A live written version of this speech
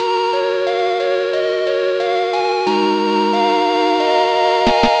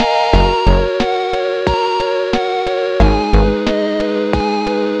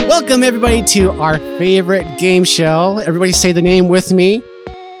Welcome, everybody, to our favorite game show. Everybody say the name with me.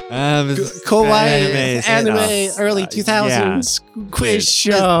 Kawaii Anime Early 2000s Quiz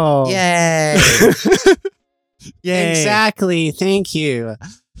Show. Yay. Yay. Exactly. Thank you.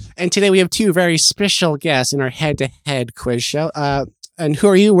 And today we have two very special guests in our head-to-head quiz show. And who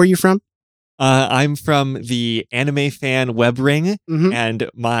are you? Where are you from? I'm from the Anime Fan web ring, and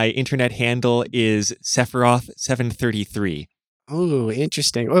my internet handle is Sephiroth733. Oh,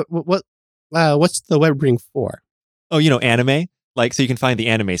 interesting. What's the web ring for? Oh, anime? So you can find the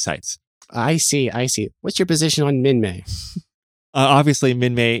anime sites. I see. What's your position on Minmay? Obviously,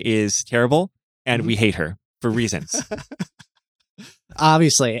 Minmay is terrible, and we hate her for reasons.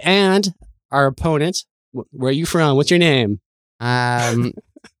 Obviously. And our opponent, where are you from? What's your name? I'm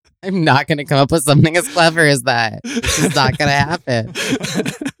not going to come up with something as clever as that. This is not going to happen.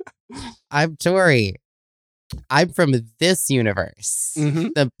 I'm Tori. I'm from this universe.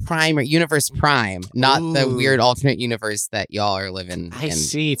 The universe prime, not the weird alternate universe that y'all are living in. I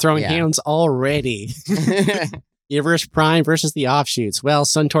see. Throwing hands already. Universe prime versus the offshoots. Well,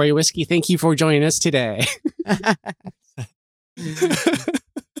 Suntory Whiskey, thank you for joining us today.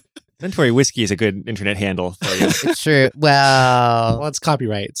 Suntory Whiskey is a good internet handle for you. It's true. Well, it's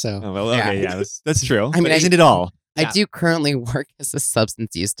copyright, so. Oh, well, okay, that's true. I mean, isn't it all? I do currently work as a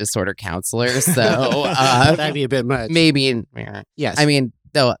substance use disorder counselor, so that'd be a bit much. Maybe. Yes. I mean,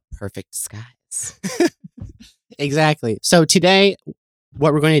 though, perfect disguise. Exactly. So today,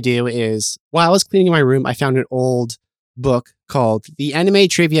 what we're going to do is, while I was cleaning my room, I found an old book called The Anime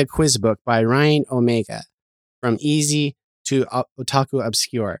Trivia Quiz Book by Ryan Omega, From Easy to Otaku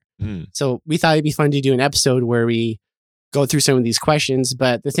Obscure. So we thought it'd be fun to do an episode where we go through some of these questions.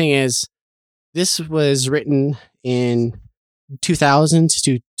 But the thing is, this was written in 2000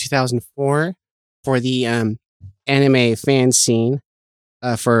 to 2004 for the anime fan scene,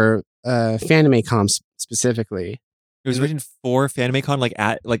 for Fanimecom specifically. It was written for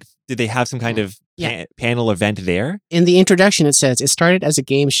Fanimecon, did they have some kind of panel event there? In the introduction, it says, it started as a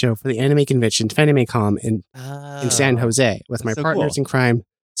game show for the anime convention Fanimecom in San Jose with my partners in crime,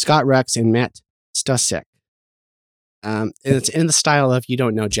 Scott Rex and Matt Stusek. And it's in the style of You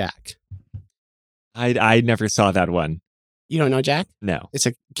Don't Know Jack. I never saw that one. You don't know Jack? No. It's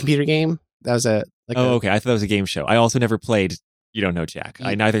a computer game. That was okay. I thought that was a game show. I also never played You Don't Know Jack.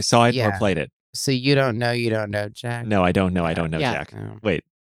 I neither saw it nor played it. So you don't know Jack? No, I don't know Jack. Oh. Wait.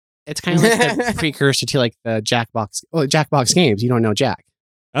 It's kind of like the precursor to like the Jackbox games. You don't know Jack.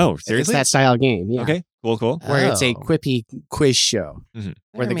 Oh, seriously? It's that style game. Yeah. Okay, cool. Where it's a quippy quiz show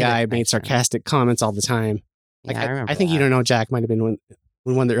where the guy made sarcastic comments all the time. I think You Don't Know Jack might have been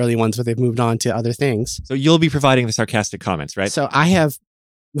one of the early ones, but they've moved on to other things. So you'll be providing the sarcastic comments, right? So I have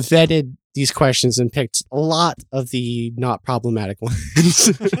vetted these questions and picked a lot of the not problematic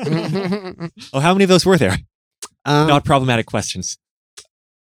ones. Oh, how many of those were there? Not problematic questions.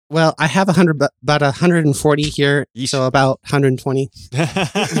 Well, I have about 140 here, so about 120.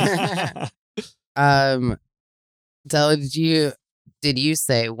 Della, did you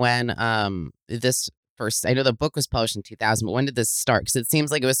say when this first? I know the book was published in 2000, but when did this start? Because it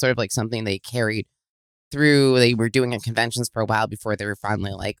seems like it was sort of like something they carried through. They were doing at conventions for a while before they were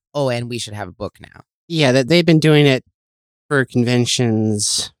finally like, oh, and we should have a book now. Yeah, that they've been doing it for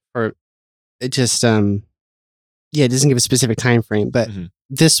conventions, or it just it doesn't give a specific time frame, but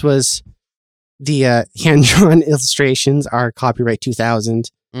this was the hand-drawn illustrations are copyright 2000,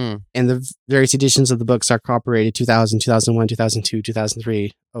 and the various editions of the books are copyrighted 2000, 2001, 2002,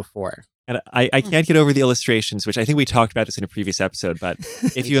 2003, 04. And I can't get over the illustrations, which I think we talked about this in a previous episode, but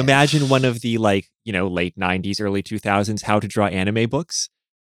if you imagine one of the late 90s, early 2000s, how to draw anime books,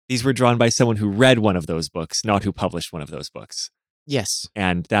 these were drawn by someone who read one of those books, not who published one of those books. Yes.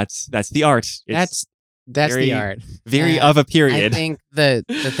 And that's the art. That's the art. Very of a period. I think the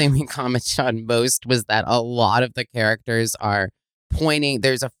thing we commented on most was that a lot of the characters are pointing.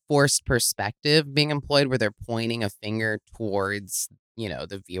 There's a forced perspective being employed where they're pointing a finger towards,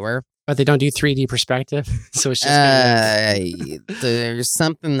 the viewer. But they don't do 3D perspective, so it's just there's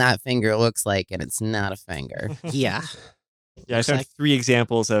something that finger looks like, and it's not a finger. Yeah. Yeah, I found 3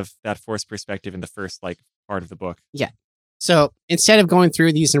 examples of that forced perspective in the first part of the book. Yeah. So instead of going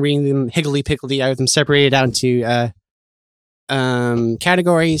through these and reading them higgledy-piggledy, I have them separated out into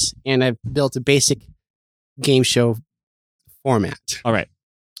categories, and I've built a basic game show format. All right.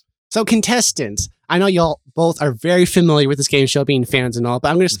 So contestants, I know y'all both are very familiar with this game show, being fans and all, but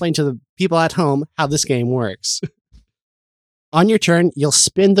I'm going to explain to the people at home how this game works. On your turn, you'll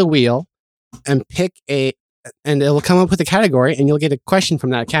spin the wheel and and it will come up with a category, and you'll get a question from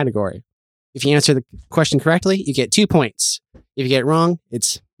that category. If you answer the question correctly, you get 2 points. If you get it wrong,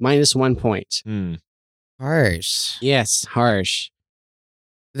 it's minus 1 point. Harsh. Yes, harsh.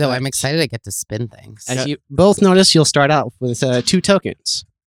 Though But I'm excited to get to spin things. As you both notice, you'll start out with 2 tokens.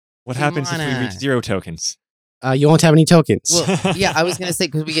 What happens if we reach 0 tokens? You won't have any tokens. Well, yeah, I was going to say,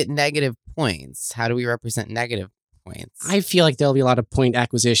 because we get negative points. How do we represent negative points? I feel like there'll be a lot of point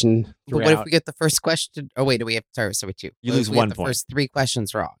acquisition. But what if we get the first question? Oh, wait, do we have to start with you? You What lose if we 1 get point. The first 3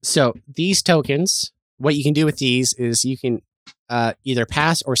 questions wrong. So these tokens, what you can do with these is you can either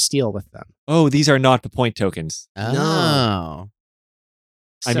pass or steal with them. Oh, these are not the point tokens. Oh.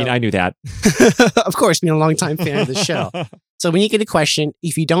 I mean, I knew that. Of course, being a longtime fan of the show. So when you get a question,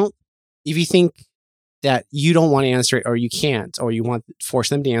 if you think that you don't want to answer it or you can't, or you want to force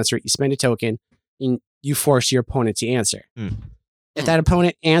them to answer it, you spend a token and you force your opponent to answer. If that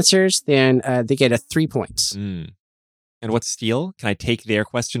opponent answers, then they get 3 points. And what's steal? Can I take their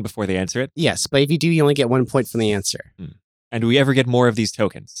question before they answer it? Yes, but if you do, you only get 1 point from the answer. And do we ever get more of these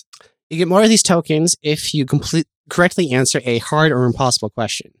tokens? You get more of these tokens if you correctly answer a hard or impossible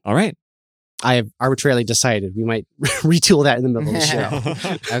question. All right. I have arbitrarily decided we might retool that in the middle of the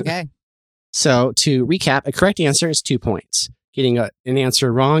show. Okay. So to recap, a correct answer is 2 points. Getting an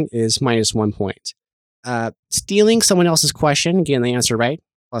answer wrong is minus 1 point. Stealing someone else's question, getting the answer right,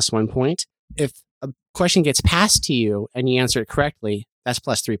 plus 1 point. If a question gets passed to you and you answer it correctly, that's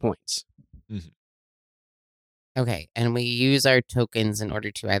plus 3 points. Okay, and we use our tokens in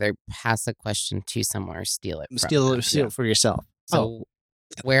order to either pass a question to someone or steal it from Steal them. it for yourself. So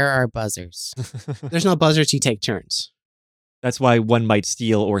where are our buzzers? There's no buzzers, you take turns. That's why one might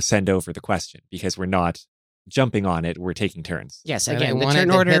steal or send over the question, because we're not jumping on it, we're taking turns. Yes, And again, I the wanted turn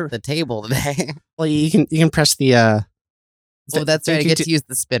to order. hit the table today. Well, you can press the. Oh, that's right. I get to use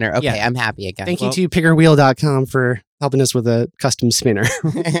the spinner. Okay, Yeah. I'm happy again. Thank you to pickerwheel.com for helping us with a custom spinner.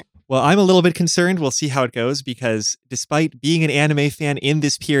 Well, I'm a little bit concerned. We'll see how it goes, because despite being an anime fan in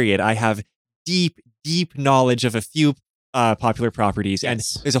this period, I have deep, deep knowledge of a few popular properties.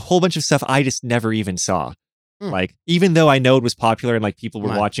 Yes. And there's a whole bunch of stuff I just never even saw. Like, even though I know it was popular and like people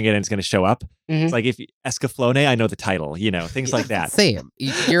were watching it and it's going to show up, it's like if Escaflowne, I know the title, things like that. Same.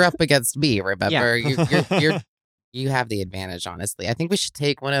 You're up against me, remember? Yeah. You have the advantage, honestly. I think we should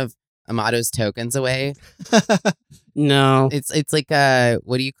take one of Amato's tokens away. No. It's like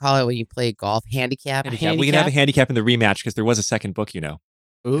what do you call it when you play golf? Handicap? Yeah, we can have a handicap in the rematch because there was a second book, in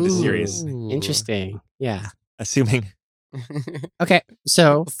the series. Interesting. Yeah. Assuming. Okay,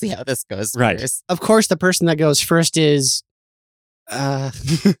 so We'll see how this goes. Right. First. of course the person that goes first is who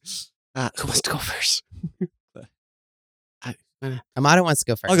wants to go first? Amato wants to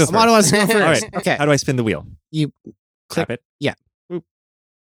go first. I'll go first. Amato wants to go first. All right. Okay. How do I spin the wheel? You Clap it.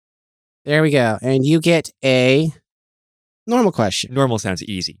 There we go. And you get a normal question. Normal sounds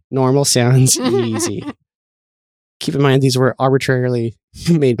easy. Normal sounds easy. Keep in mind these were arbitrarily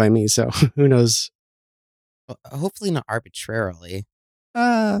made by me, so who knows? Hopefully not arbitrarily.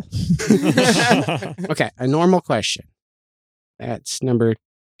 Okay, a normal question. That's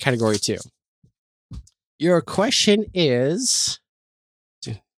category 2. Your question is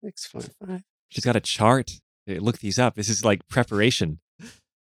 6.5. She's got a chart. Look these up. This is like preparation.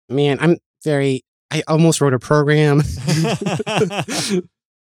 Man, I almost wrote a program. Didn't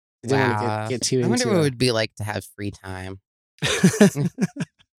want to get too I wonder into what it it. would be like to have free time.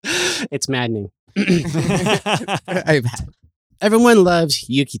 It's maddening. I bet. Everyone loves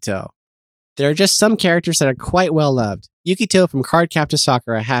Yukito. There are just some characters that are quite well loved. Yukito from Cardcaptor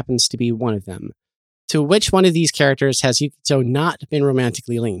Sakura happens to be one of them. To which one of these characters has Yukito not been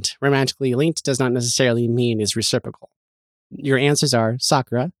romantically linked? Romantically linked does not necessarily mean is reciprocal. Your answers are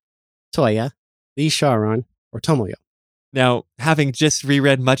Sakura, Toya, Lee Sharon, or Tomoyo. Now, having just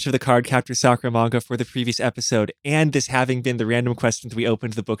reread much of the Cardcaptor Sakura manga for the previous episode, and this having been the random questions we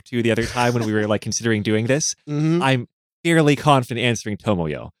opened the book to the other time when we were like considering doing this, I'm fairly confident answering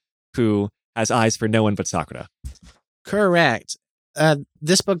Tomoyo, who has eyes for no one but Sakura. Correct.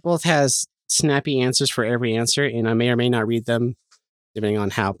 This book both has snappy answers for every answer, and I may or may not read them depending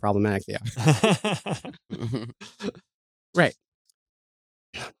on how problematic they are. Right.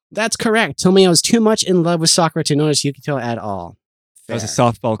 That's correct. Tomoyo is too much in love with Sakura to notice Yukito at all. That was a Fair.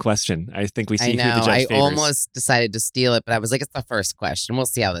 softball question. I think we see I know. who the judge I favors. almost decided to steal it, but I was like, it's the first question. We'll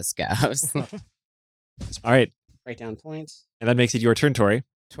see how this goes. All right. Write down points. And that makes it your turn, Tori.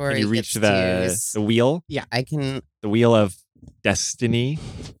 Tori And you reach gets to use- the wheel. I can. The wheel of destiny.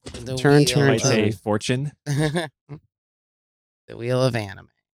 The Turn, wheel turn, Might of- say fortune. the wheel of anime.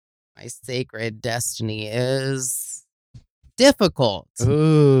 My sacred destiny is difficult.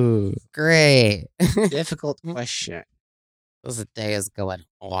 Ooh, Great. difficult question. This day is going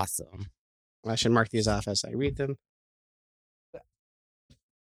awesome. I should mark these off as I read them.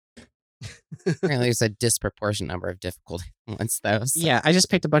 Apparently, there's a disproportionate number of difficult ones, though. So. Yeah, I just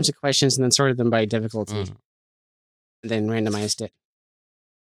picked a bunch of questions and then sorted them by difficulty, and then randomized it.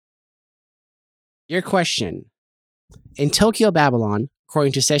 Your question. In Tokyo, Babylon,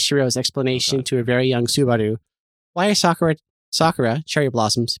 according to Seshiro's explanation to a very young Subaru, why are Sakura cherry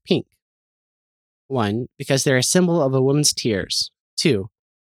blossoms pink? 1. Because they're a symbol of a woman's tears. 2.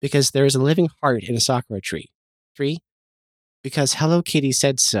 Because there is a living heart in a sakura tree. 3. Because Hello Kitty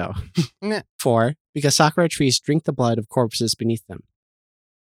said so. 4. Because sakura trees drink the blood of corpses beneath them.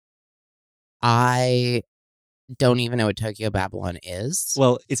 I don't even know what Tokyo Babylon is.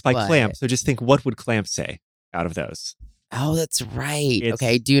 Well, it's by But- Clamp, so just think, what would Clamp say out of those? Oh, that's right. It's-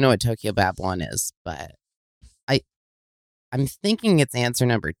 Okay, I do know what Tokyo Babylon is, but I'm thinking it's answer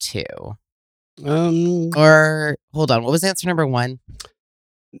number 2. Or hold on, what was answer number 1?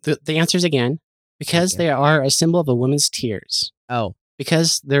 The answers again. Because Thank you. they are a symbol of a woman's tears. Oh,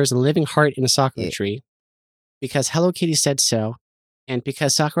 Because there's a living heart in a sakura Yeah. tree. Because Hello Kitty said so. And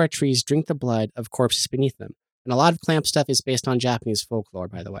because sakura trees drink the blood of corpses beneath them. And a lot of Clamp stuff is based on Japanese folklore,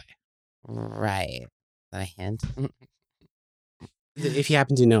 by the way. right. Is that a hint? If you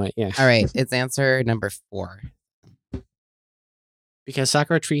happen to know it, yeah. All right, it's answer number 4. Because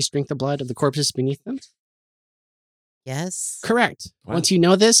sakura trees drink the blood of the corpses beneath them? Yes. Correct. Wow. Once you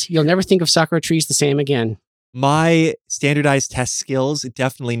know this, you'll never think of sakura trees the same again. My standardized test skills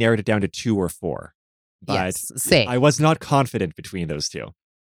definitely narrowed it down to 2 or 4. But Yes, same. I was not confident between those two.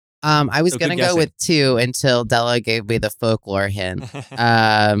 I was So good gonna go with 2 until Della gave me the folklore hint.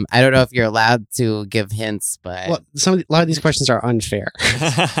 I don't know if you're allowed to give hints, but Well, a lot of these questions are unfair.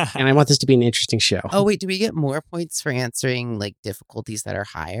 And I want this to be an interesting show. oh wait, do we get more points for answering like difficulties that are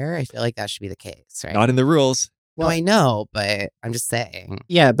higher? I feel like that should be the case, right? Not in the rules. No, I know, but I'm just saying.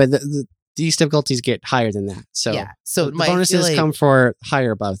 Yeah, but these difficulties get higher than that. So yeah. So the I feel bonuses like- come for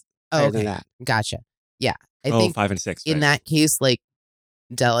higher Oh, than okay. that. Gotcha. Yeah, I Oh, think 5 and 6. in right. that case, like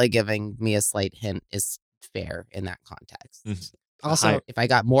Della giving me a slight hint is fair in that context. Mhm. Also, If I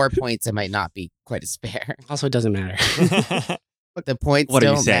got more points, it might not be quite as fair. also it doesn't matter. The points What are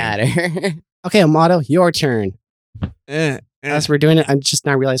you don't saying? matter. Okay, Amato, your turn. As we're doing it, I just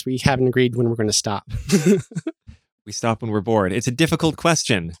now realized we haven't agreed when we're going to stop. We stop when we're bored. It's a difficult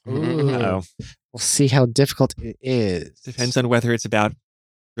question. Ooh. Uh-oh. We'll see how difficult it is. Depends on whether it's about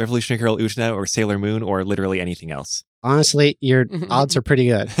Revolutionary Girl Utena or Sailor Moon or literally anything else. Honestly, your odds are pretty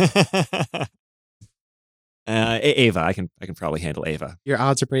good. Ava, I can probably handle Ava. Your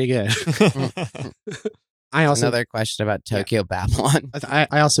odds are pretty good. I also Another question about Tokyo Babylon.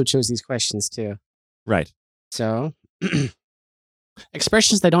 I also chose these questions too. Right. So,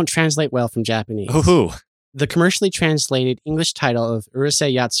 expressions that don't translate well from Japanese. Ooh. The commercially translated English title of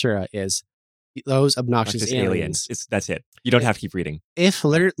Urusei Yatsura is Those Obnoxious Just Aliens. That's it. You don't have to keep reading. If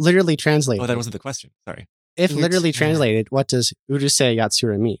literally translated, Oh, that wasn't the question. Sorry. if You're literally t- translated, what does Urusei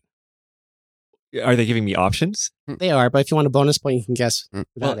Yatsura mean? Are they giving me options? They are, but if you want a bonus point, you can guess without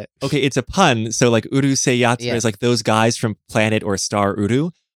Well, it. okay, it's a pun. So like Uru Seiyatsu Yeah. is like those guys from Planet or Star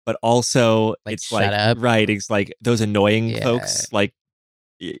Uru, but also Like, it's shut like up. right, it's like those annoying Yeah. folks. Like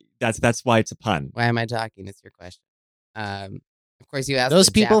that's why it's a pun. Why am I talking? It's your question. Of course, you asked Those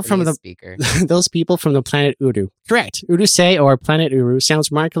the people from Japanese the- speaker. Those people from the planet Uru. Correct. Urusei or planet Uru sounds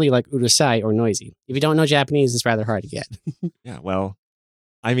remarkably like Urusai or noisy. If you don't know Japanese, it's rather hard to get. Yeah. Well,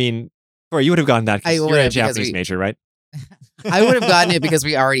 I mean, Corey, you would have gotten that I because you're would a have, because Japanese we- major, right? I would have gotten it because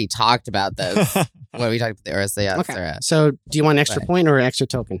we already talked about this when we talked about the Urusei Okay. Yatsura. So, do you want an extra Right. point or an extra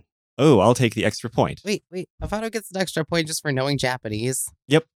token? Oh, I'll take the extra point. Wait. Avato gets an extra point just for knowing Japanese.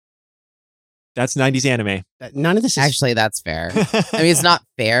 That's 90s anime. None of this is. Actually, that's fair. I mean, it's not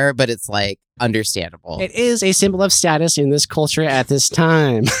fair, but it's like understandable. It is a symbol of status in this culture at this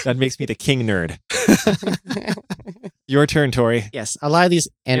time. That makes me the king nerd. Your turn, Tori. Yes, a lot of these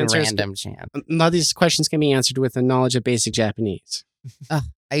and answers, random chance. a lot of these questions can be answered with a knowledge of basic Japanese.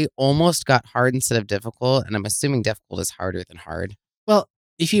 I almost got hard instead of difficult, and I'm assuming difficult is harder than hard. Well,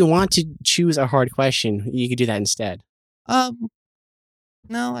 if you want to choose a hard question, you could do that instead.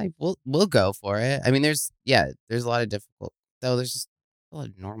 No, we'll go for it. I mean, there's a lot of difficult. Though there's just a lot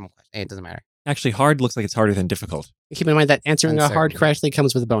of normal questions. Hey, it doesn't matter. Actually, hard looks like it's harder than difficult. Keep in mind that answering a hard Uncertain. correctly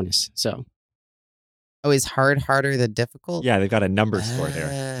comes with a bonus. So, Oh, is hard harder than difficult? Yeah, they've got a number score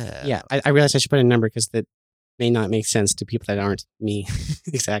there. yeah, I realized I should put a number because that may not make sense to people that aren't me.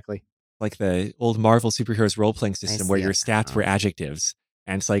 Exactly. Like the old Marvel superheroes role playing system where see your it stats now. were adjectives.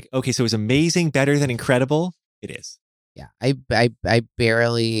 And it's like, okay, so is amazing better than incredible? It is. Yeah, I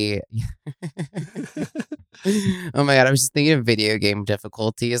barely. Oh my god, I was just thinking of video game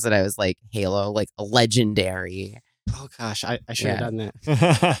difficulties, and I was like Halo, like a legendary. Oh gosh, I should have Yeah. done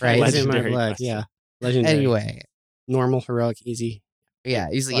that. Right. It's in my Legendary blood. question. Yeah, legendary. Anyway, Normal, heroic, easy. yeah,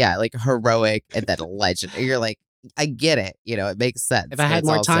 usually, But- yeah, like heroic and then legend. You're like, I get it. It makes sense. If I but had it's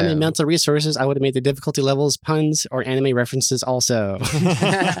more time also- and mental resources, I would have made the difficulty levels puns or anime references also.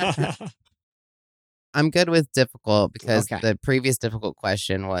 I'm good with difficult because Okay. the previous difficult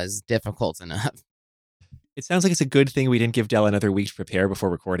question was difficult enough. It sounds like it's a good thing we didn't give Dell another week to prepare before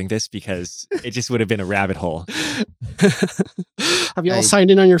recording this because it just would have been a rabbit hole. Have you all I-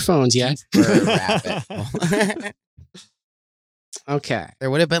 signed in on your phones yet? Deeper rabbit hole. Okay. There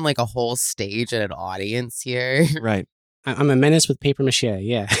would have been like a whole stage and an audience here. Right. I'm a menace with paper mache.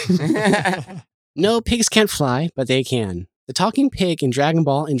 Yeah. No, pigs can't fly, but they can. The talking pig in Dragon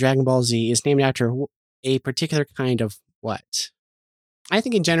Ball and Dragon Ball Z is named after a particular kind of what? I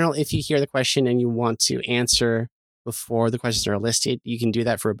think in general, if you hear the question and you want to answer before the questions are listed, you can do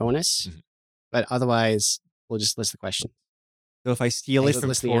that for a bonus. Mhm. But otherwise, we'll just list the question. So if I steal Hey, it from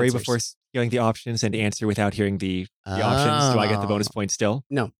list the Tori answers. before stealing the options and answer without hearing the options, do I get the bonus Oh. point still?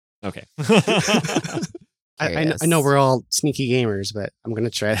 No. Okay. I know we're all sneaky gamers, but I'm going to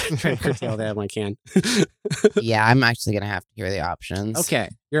try to curtail that when I can. Yeah, I'm actually going to have to hear the options. Okay.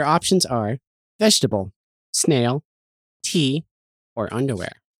 Your options are vegetable, snail, tea, or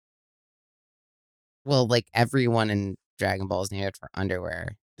underwear. Well, like everyone in Dragon Ball is named for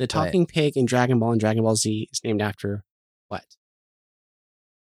underwear. The talking pig in Dragon Ball and Dragon Ball Z is named after what?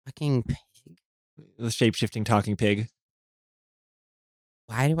 Fucking The shape-shifting talking pig,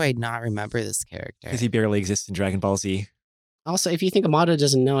 why do I not remember this character? because he barely exists in Dragon Ball Z. Also, if you think Amato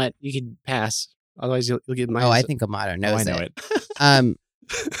doesn't know it, you could pass. Otherwise, you'll get minus. Oh, I think Amato knows I know it.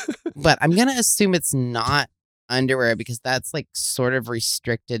 But I'm gonna assume it's not underwear because that's like sort of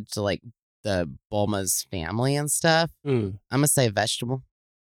restricted to like the Bulma's family and stuff. Hmm. I'm gonna say vegetable.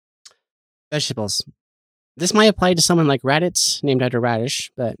 Vegetables. This might apply to someone like Raditz, named after Radish,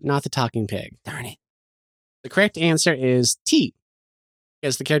 but not the talking pig. Darn it. The correct answer is tea,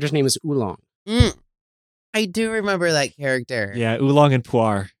 because the character's name is Oolong. I do remember that character. Yeah, Oolong and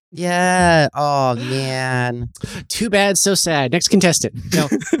Puar. Yeah. Oh man. Too bad, so sad. Next contestant. No,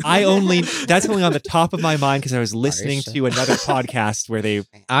 that's only on the top of my mind because I was listening Harsh. to another podcast where they.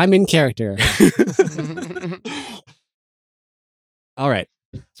 I'm in character. All right.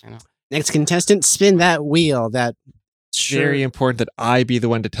 Next contestant, spin that wheel. That Very important that I be the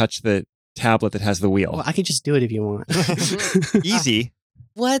one to touch the tablet that has the wheel. Well, I could just do it if you want. Easy.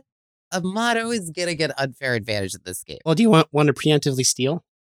 What? Amato is gonna get unfair advantage at this game. Well, do you want to preemptively steal?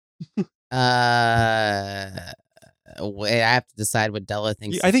 Wait, I have to decide what Della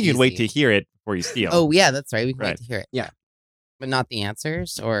thinks. I think is you'd wait easy. to hear it before you steal. Oh yeah, that's right. We can Right. wait to hear it. Yeah. But not the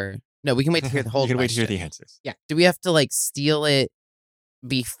answers, or no? We can wait to hear the whole. You can wait to hear question. the answers. Do we have to like steal it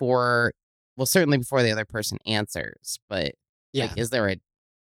before? Well, certainly before the other person answers. But Yeah. like,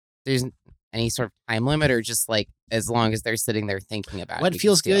 there's any sort of time limit, or just like as long as they're sitting there thinking about it? What we can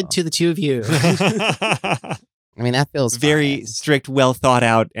feels good steal? to the two of you? I mean, that feels Very strict, well thought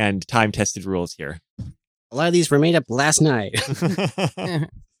out, and time tested rules here. A lot of these were made up last night. fine.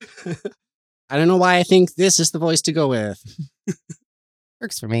 I don't know why I think this is the voice to go with.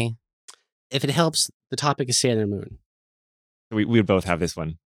 Works for me. If it helps, the topic is Sailor Moon. we would both have this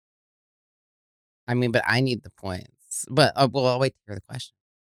one. I mean, but I need the points. But well, I'll wait to hear the question.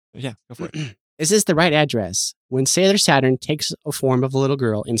 Yeah, go for it. Is this the right address? When Sailor Saturn takes a form of a little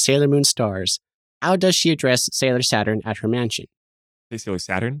girl in Sailor Moon Stars, how does she address Sailor Saturn at her mansion? Say Sailor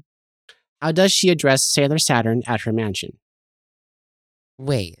Saturn. How does she address Sailor Saturn at her mansion?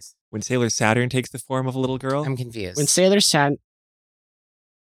 Wait, When Sailor Saturn takes the form of a little girl. I'm confused. When Sailor Saturn...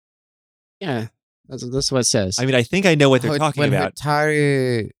 Yeah, that's what it says. I mean, I think I know what they're talking when about.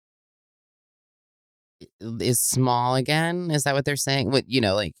 Hotaru is small again, is that what they're saying? What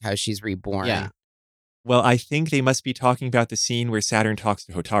like how she's reborn? Yeah. Well, I think they must be talking about the scene where Saturn talks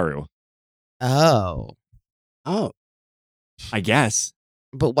to Hotaru. Oh, Oh, I guess.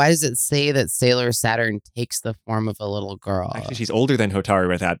 but why does it say that Sailor Saturn takes the form of a little girl? Actually, she's older than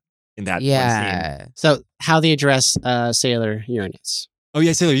Hotaru in that one scene. yeah. so how they address Sailor Uranus. Oh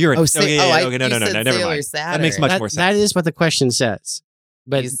yeah, Sailor Uranus. Oh, yeah, I- okay, no, you said never Sailor mind. Saturn. That makes much more That sense. is what the question says.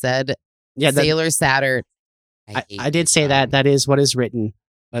 But You said yeah, Sailor Saturn. I did say that. That is what is written.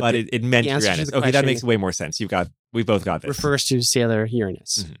 But it meant the answer to Uranus. the Okay, that question makes way more sense. We both got this. refers to Sailor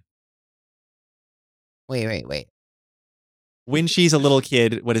Uranus. Mhm. Wait. When she's a little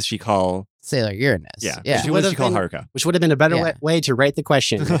kid, what does she call? Sailor Uranus. Yeah. Yeah. What does Would've she call been- Haruka? Which would have been a better Yeah. way to write the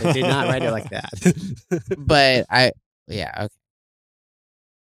question. But they did not write it like that. But okay.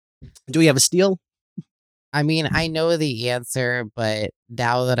 Do we have a steal? I mean, I know the answer, but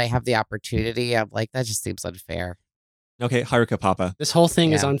now that I have the opportunity, I'm like, that just seems unfair. Okay, Haruka Papa. This whole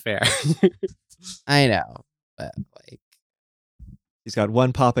thing is Yeah. unfair. I know, but like, He's got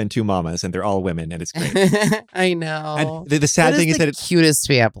one papa and two mamas, and they're all women, and it's great. I know. And the sad That thing is the that cutest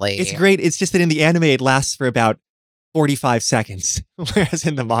family. it's great. It's just that in the anime, it lasts for about 45 seconds, whereas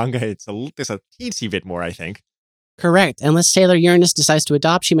in the manga, there's a teensy bit more, I think. Correct. Unless Sailor Uranus decides to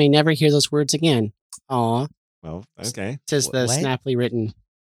adopt, she may never hear those words again. Aw, Well, okay. says the What? snappily written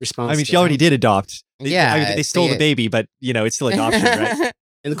response. I mean, to she already that. did adopt. Yeah, I mean, they stole the baby, but it's still adoption, right?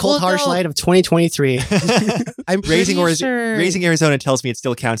 In the cold, Well, harsh no. light of 2023. I'm Raising pretty sure. Raising Arizona tells me it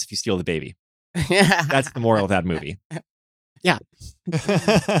still counts if you steal the baby. That's That's the moral of that movie. Yeah.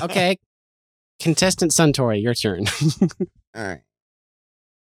 Okay. Contestant Suntory, your turn. all right.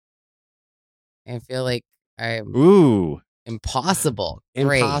 I feel like I'm Ooh. impossible.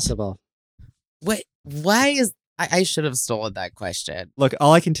 Great. Impossible. What? Why is I should have stolen that question. Look,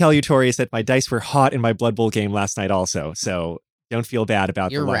 all I can tell you, Tori, is that my dice were hot in my Blood Bowl game last night also, so don't feel bad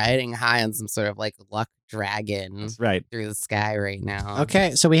about You're the luck. riding high on some sort of like luck dragon That's right. through the sky right now.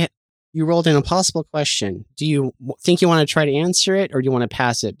 Okay, so you rolled an impossible question. Do you think you want to try to answer it, or do you want to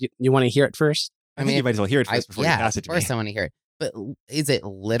pass it? You want to hear it first? I think you might as well hear it first before you pass it to of course me. I want to hear it. But is it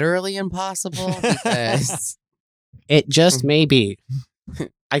literally impossible? Because It just may be.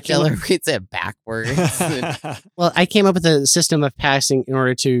 I came Killer up, reads it backwards. well, I came up with a system of passing in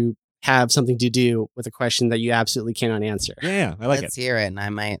order to have something to do with a question that you absolutely cannot answer. Yeah, I like Let's it. hear it, and I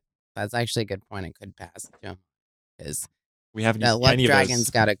might. That's actually a good point. I could pass it to him because We haven't that used luck any of dragon's those.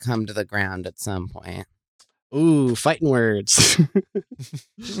 got to come to the ground at some point. Ooh, fighting words.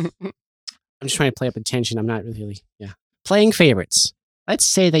 I'm just trying to play up attention. I'm not really, yeah. Playing favorites. Let's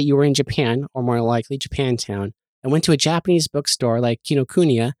say that you were in Japan, or more likely Japantown, and went to a Japanese bookstore like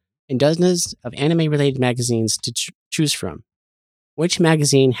Kinokuniya and dozens of anime-related magazines to choose from. Which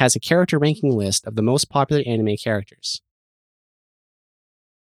magazine has a character ranking list of the most popular anime characters?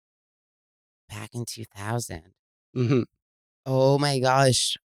 Back in 2000. Mm-hmm. Oh my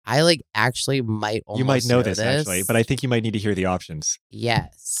gosh. I like actually might almost You might know this actually, but I think you might need to hear the options.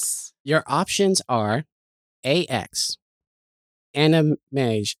 Yes. Your options are AX,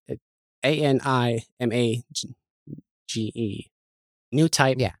 Animage, ANIMAGE, New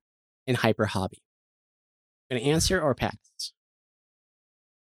Type, Yeah. and Hyper Hobby. Gonna answer or pass?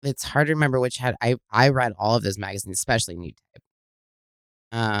 It's hard to remember which had I read all of those magazines, especially New Type.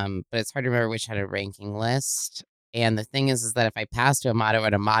 But it's hard to remember which had a ranking list. And the thing is that if I pass to Amato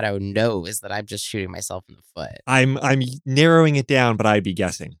and Amato knows that I'm just shooting myself in the foot. I'm narrowing it down, but I'd be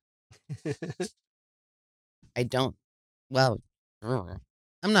guessing. I don't. Well,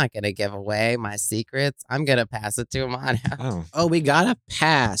 I'm not gonna give away my secrets. I'm gonna pass it to Amato. Oh. Oh, we gotta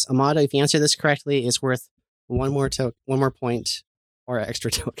pass. Amato, if you answer this correctly, it's worth one more point or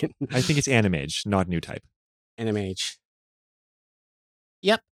extra token. I think it's Animage, not New Type. Animage.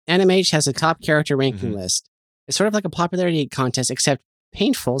 Yep, Animage has a top character ranking Mhm. list. It's sort of like a popularity contest, except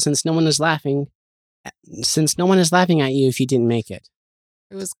painful since no one is laughing. Since no one is laughing at you if you didn't make it.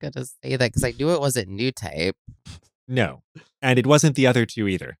 I was gonna say that because I knew it wasn't New Type. No. And it wasn't the other two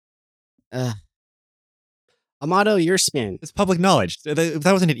either. Ugh. Amato, your spin. It's public knowledge. That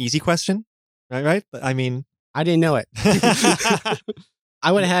wasn't an easy question, right? I mean, I didn't know it.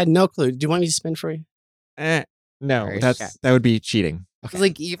 I would have had no clue. Do you want me to spin for you? no, Sorry. that would be cheating. Okay.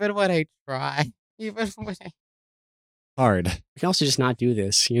 Like even when I try, even when Hard. We can also just not do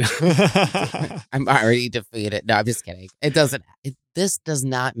this, you know? I'm already defeated. No, I'm just kidding. It doesn't. This does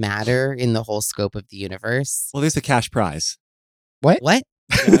not matter in the whole scope of the universe. Well, there's a cash prize. What? Wait,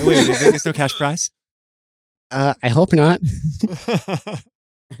 there's no cash prize? I hope not.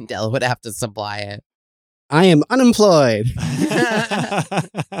 Della would have to supply it. I am unemployed.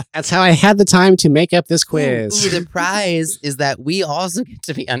 That's how I had the time to make up this quiz. Ooh, the prize is that we also get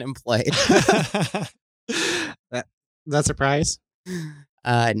to be unemployed. That's a prize?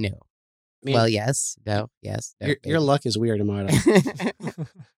 No. Man, Well, yes. No. Yes. No, your luck is weird, Amato.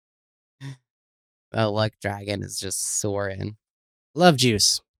 The luck dragon is just soaring. Love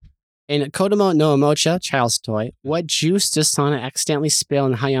juice. In Kodomo no Omocha, child's toy, what juice does Sana accidentally spill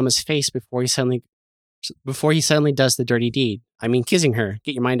in Hayama's face before he suddenly does the dirty deed? I mean, kissing her.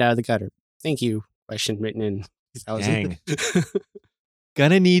 Get your mind out of the gutter. Thank you. Question written in 2000. Dang.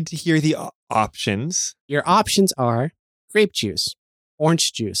 Gonna need to hear the options. Your options are grape juice,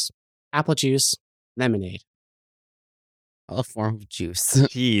 orange juice, apple juice, lemonade. A form of juice.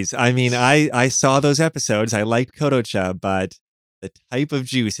 Jeez. I mean, I saw those episodes. I liked Kodocha, but the type of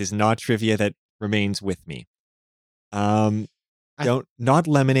juice is not trivia that remains with me. Not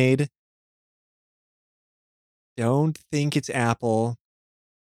lemonade. Don't think it's apple.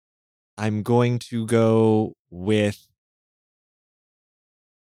 I'm going to go with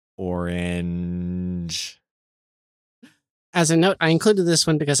Orange. As a note, I included this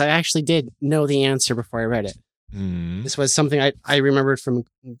one because I actually did know the answer before I read it. Hmm. This was something I remembered from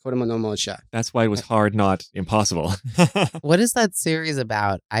Kodomo no Mocha. That's why it was hard, not impossible. What is that series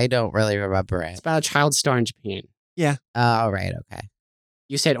about? I don't really remember It's it. about a child star in Japan. Oh, right. Okay.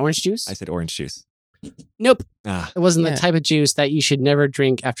 You said orange juice? I said orange juice. Nope. Ah, It wasn't Yeah. the type of juice that you should never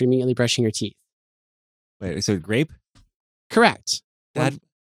drink after immediately brushing your teeth. wait, so grape? Correct. That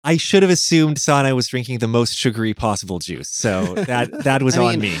I should have assumed Sana was drinking the most sugary possible juice. So that was I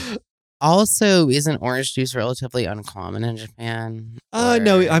on mean, me. Also, isn't orange juice relatively uncommon in Japan?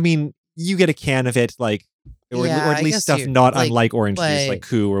 No, Or- I mean, you get a can of it, like, or Yeah, at I least guess stuff you're- not like, unlike orange juice, like but-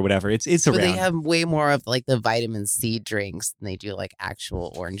 Koo or whatever. It's but around. they have way more of like the vitamin C drinks than they do like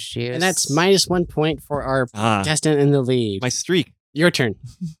actual orange juice. And that's -1 point for our contestant in the lead. My streak. Your turn.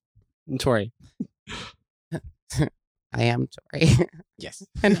 Tori. I am Tori, Yes.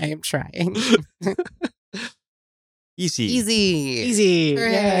 and I am trying. Easy. Easy. Easy.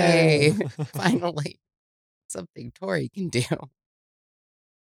 Hooray. Yay. Finally, something Tori can do.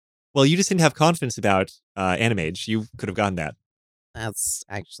 Well, you just didn't have confidence about Animage. You could have gotten that. That's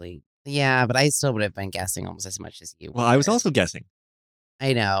actually, yeah, but I still would have been guessing almost as much as you. Well, I was were. also guessing.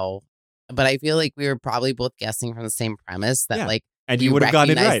 I know, but I feel like we were probably both guessing from the same premise that Yeah, like And we you would have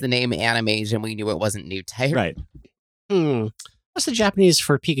gotten it recognized right. the name Animage and we knew it wasn't new type. Right. What's the Japanese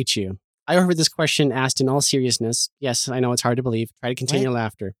for Pikachu? I overheard this question asked in all seriousness. Yes, I know it's hard to believe. Try to contain your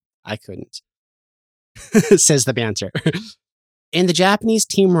laughter. I couldn't. Says the banter. In the Japanese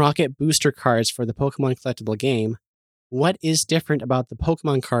Team Rocket booster cards for the Pokemon collectible game, what is different about the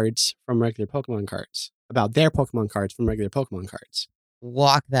Pokemon cards from regular Pokemon cards? About their Pokemon cards from regular Pokemon cards?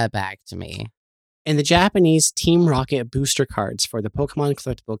 Walk that back to me. In the Japanese Team Rocket booster cards for the Pokemon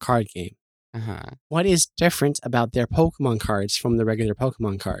collectible card game, what is different about their Pokemon cards from the regular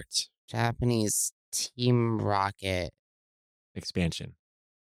Pokemon cards? Japanese Team Rocket. Expansion.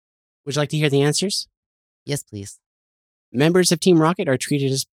 Would you like to hear the answers? Yes, please. Members of Team Rocket are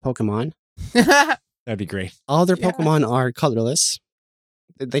treated as Pokemon. That'd be great. All their Yeah. Pokemon are colorless.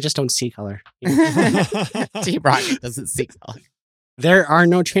 They just don't see color. Team Rocket doesn't see color. There are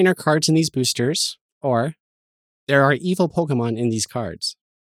no trainer cards in these boosters, or there are evil Pokemon in these cards.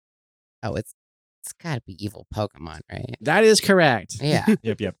 Oh, it's got to be evil Pokemon, right? That is correct. Yeah.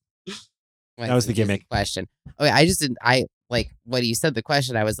 Yep. Wait, That was the confusing gimmick. question. Okay, I just didn't. I like when you said the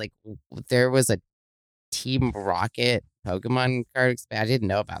question. I was like, there was a Team Rocket Pokemon card. I didn't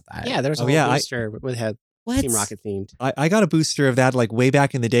know about that. Yeah, there was a Oh, whole yeah, booster with had What? Team Rocket themed. I got a booster of that like way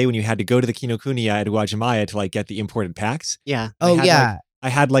back in the day when you had to go to the Kinokuniya at Uwajimaya to like get the imported packs. Yeah. Oh I had, yeah. I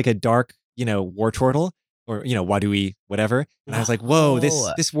had like a dark, War Turtle or, Wadui, whatever. And I was like, whoa,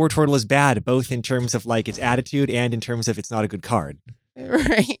 Oh. this War Turtle is bad, both in terms of like its attitude and in terms of it's not a good card.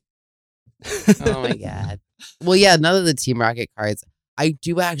 Right. Oh my god. Well, yeah, none of the Team Rocket cards. I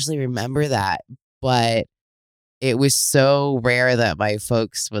do actually remember that, but it was so rare that my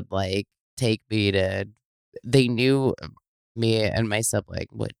folks would like take me to. They knew me and my sibling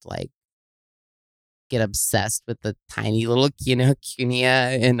would like get obsessed with the tiny little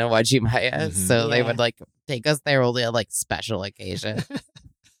Kinokuniya in Owajimaya, Mhm. so they Yeah. would like take us there only on like special occasion.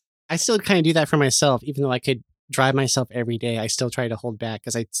 I still kind of do that for myself, even though I could drive myself every day. I still try to hold back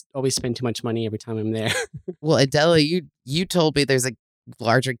because I always spend too much money every time I'm there. Well, Adela, you told me there's a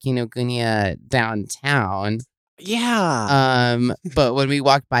larger Kinokuniya downtown. Yeah. But when we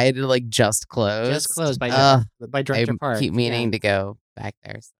walked by it, like just closed. Just closed by I Director Park. keep meaning to go back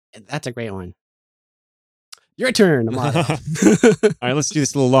there. Yeah. That's a great one. Your turn, Amato. All right, let's do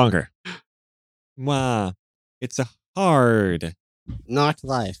this a little longer. Wow. It's a hard Not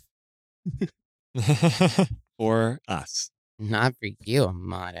life. for us. Not for you,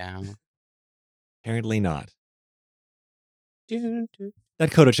 Amato. Apparently not. Dun, dun. That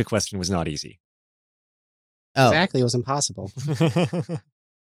Kodocha question was not easy. Oh, Exactly. It was impossible.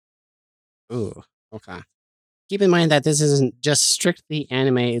 Ooh. Okay. Keep in mind that this isn't just strictly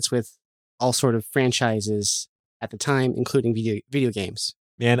anime. It's with all sort of franchises at the time, including video games.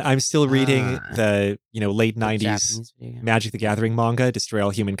 Man, I'm still reading Ah. the, late the 90s Japanese video game. Magic the Gathering manga, Destroy All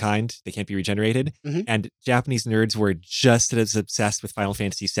Humankind. They can't be regenerated. Mhm. And Japanese nerds were just as obsessed with Final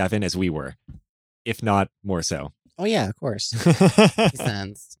Fantasy VII as we were, if not more so. Oh yeah, of course. Makes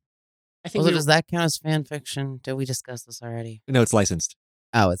sense. I think Also, we does that count as fan fiction? Did we discuss this already? No, it's licensed.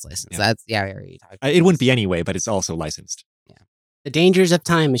 Oh, it's licensed. Yeah. That's we already talked. It about wouldn't be this. anyway, but it's also licensed. the dangers of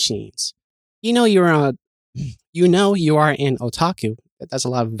time machines. You know you are an otaku. That's a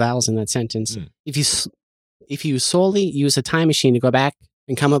lot of vowels in that sentence. Mm. If you solely use a time machine to go back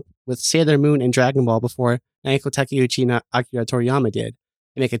and come up with Sailor Moon and Dragon Ball before Naoko Takeuchi and Akira Toriyama did,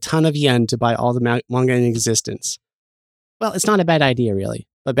 and make a ton of yen to buy all the manga in existence. Well, it's not a bad idea, really,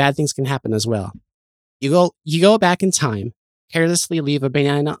 but bad things can happen as well. You go back in time, carelessly leave a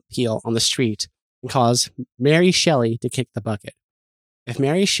banana peel on the street, and cause Mary Shelley to kick the bucket. If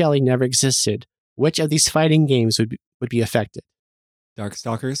Mary Shelley never existed, which of these fighting games would be affected?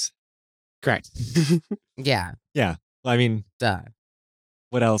 Darkstalkers. Correct. Yeah. Yeah. I mean, Duh.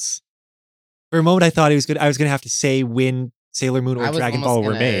 what else? For a moment, I thought I was going to have to say when Sailor Moon I or was Dragon almost Ball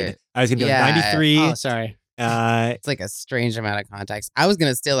were gonna- made. I was going to be Yeah. like 93. Oh, sorry. It's like a strange amount of context. I was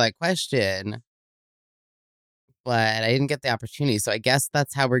going to steal that question, but I didn't get the opportunity. So I guess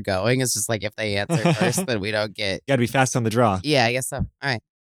that's how we're going. It's just like if they answer first, then we don't get. Got to be fast on the draw. Yeah, I guess so. All right.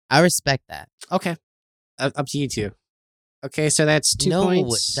 I respect that. Okay. Up to you two. Okay, so that's 2 no,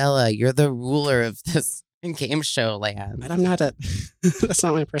 points. Stella, you're the ruler of this game show land. But I'm not that's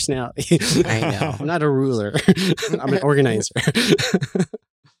not my personality. I know. I'm not a ruler. I'm an organizer.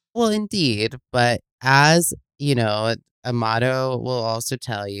 Well, indeed. But as, a motto will also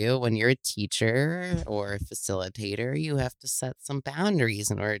tell you when you're a teacher or a facilitator, you have to set some boundaries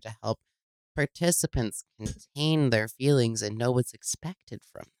in order to help participants contain their feelings and know what's expected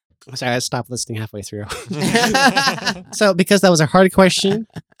from I'm sorry, I stopped listening halfway through. So, because that was a hard question,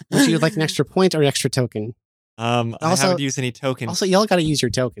 would you like an extra point or an extra token? I haven't used any tokens. Also, y'all got to use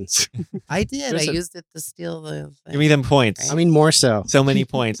your tokens. I did. There's I a- used it to steal the thing. Give me them points. I mean, more so. So many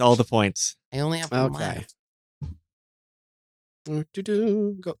points. All the points. I only have one Okay. left.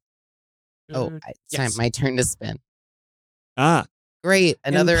 Go. Oh, it's Yes. my turn to spin. Ah, Great.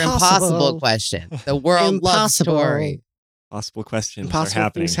 Another impossible Impossible. question. The world love Impossible. story. possible questions Impossible are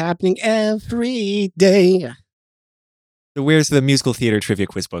happening. things happening every day. So where's the musical theater trivia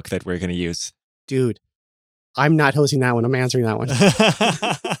quiz book that we're going to use? Dude, I'm not hosting that one. I'm answering that one.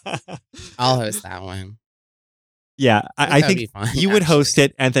 I'll host that one. Yeah, I That would think be fun, you would host actually.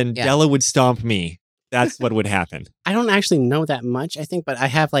 it and then Yeah. Della would stomp me. That's what would happen. I don't actually know that much, I think, but I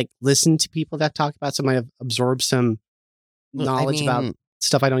have listened to people that talk about, so I might have absorbed some Well, I knowledge about mean,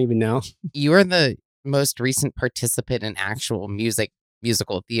 stuff I don't even know. You are the most recent participant in actual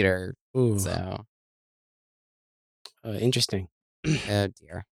musical theater. Ooh, So, interesting. oh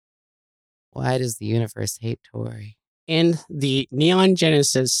dear. Why does the universe hate Tori? In the Neon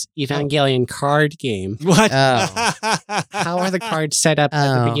Genesis Evangelion card game, What? Oh. how are the cards set up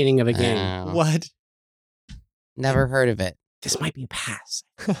at the Oh. beginning of a game? Oh, What? never heard of it. This might be a pass.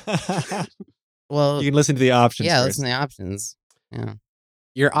 Well, You can listen to the options yeah, first. listen to the options. Yeah.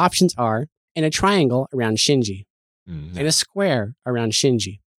 Your options are in a triangle around Shinji, Mm, in a square around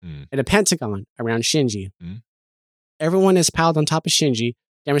Shinji, Mm. in a pentagon around Shinji. Mm. Everyone is piled on top of Shinji,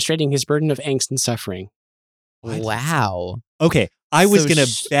 demonstrating his burden of angst and suffering. What? Wow. Okay, I was So going to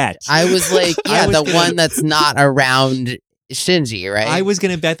sh- bet. I was like, I yeah, was the gonna- one that's not around Shinji, right? I was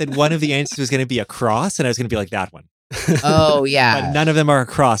going to bet that one of the answers was going to be a cross, and I was going to be like that one. Oh, But yeah. none of them are a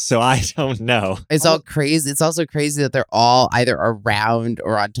cross, so I don't know. It's all crazy. It's also crazy that they're all either around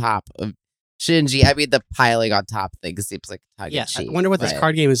or on top of Shinji. I mean, the piling on top thing seems like tongue Yeah, in cheek. I wonder what this but-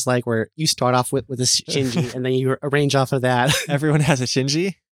 card game is like, where you start off with a Shinji and then you arrange off of that. Everyone has a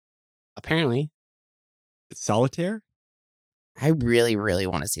Shinji. Apparently, It's solitaire. I really, really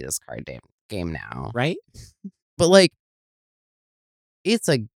want to see this card game now. right? But like, it's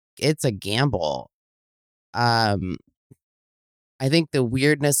a gamble. I think the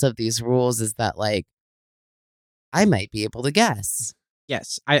weirdness of these rules is that like, I might be able to guess.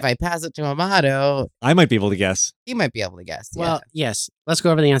 Yes. If I pass it to Amato, I might be able to guess. he might be able to guess. Well, yes. Let's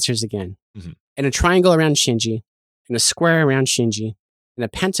go over the answers again. Mhm. In a triangle around Shinji, in a square around Shinji, in a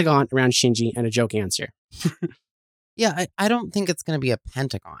pentagon around Shinji, and a joke answer. yeah. I don't think it's going to be a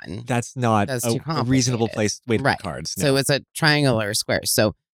pentagon. That's not That's a too reasonable complicated. way to Right. put cards. So No. it's a triangle or a square.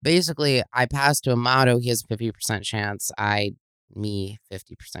 So basically, I pass to Amato. He has 50% chance. Me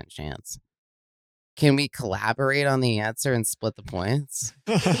 50% chance. Can we collaborate on the answer and split the points?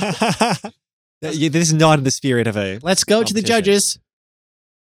 Yeah, this is not in the spirit of a. Let's go to the Competition. judges.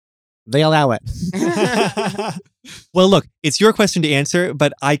 They allow it. Well, look, it's your question to answer,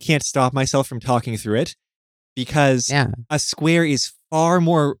 but I can't stop myself from talking through it because Yeah. a square is far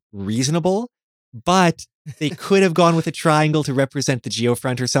more reasonable, but they could have gone with a triangle to represent the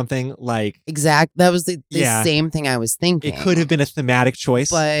geofront or something. Like, Exact. That was the Yeah. same thing I was thinking. it could have been a thematic choice.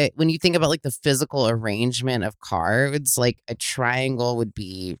 But when you think about like the physical arrangement of cards, like a triangle would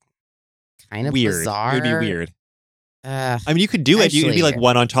be kind of weird. bizarre. It would be weird. Uh, I mean, you could do it. You could be like Actually-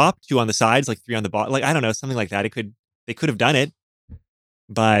 one on top, two on the sides, like three on the bottom. Like, I don't know, something like that. They could have done it,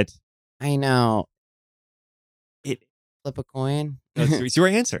 but I know. it Flip a coin. it's your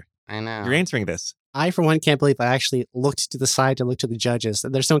answer. I know. You're answering this. I, for one, can't believe I actually looked to the side to look to the judges.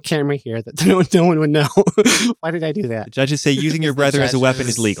 There's no camera here that no one would know. Why did I do The that? judges say using your brother as a weapon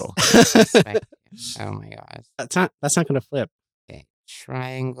is Judges. legal. Oh my gosh. That's not going to flip. Okay.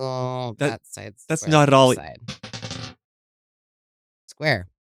 Triangle. That side's that's square, not at all- Side. Square.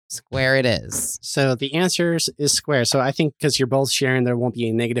 Square it is. So the answer is square. So I think because you're both sharing, there won't be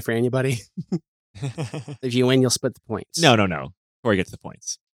a negative for anybody. If you win, you'll split the points. No. Tori gets the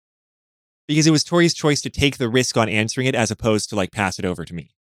points. Because it was Tori's choice to take the risk on answering it as opposed to like pass it over to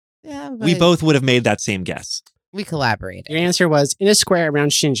me. Yeah, We but both would have made that same guess. we collaborated. Your answer was in a square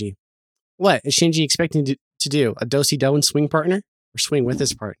around Shinji. What is Shinji expecting to do? A do-si-do and swing partner or swing with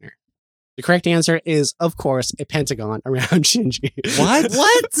his partner? The correct answer is, of course, a pentagon around Shinji.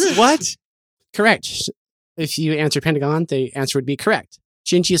 What? What? Correct. If you answered pentagon, the answer would be correct.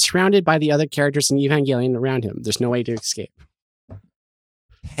 Shinji is surrounded by the other characters in Evangelion around him. There's no way to escape.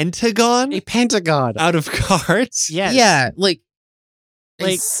 Pentagon? A pentagon. Out of cards? Yes. Yeah, like I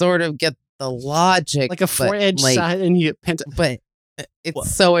Like- sort of get the logic. Like a but, 4-edged like, side and you but it's What?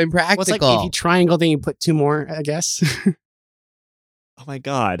 so Well, impractical. it's like if you triangle, then you put two more, I guess. Oh my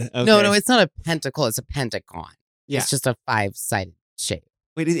God. Okay. No, it's not a pentacle. It's a pentagon. Yeah. It's just a 5-sided shape.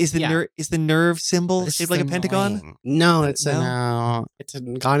 Wait, is the Yeah. nerve symbol It's shaped just like a pentagon? annoying. No, it's a No. it's a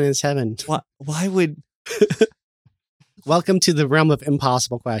God in his heaven. Why would Welcome to the realm of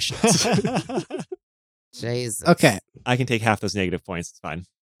impossible questions. Jesus. Okay, I can take half those negative points. It's fine.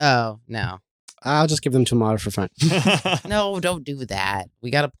 Oh, no. I'll just give them to Mata for fun. No, don't do that.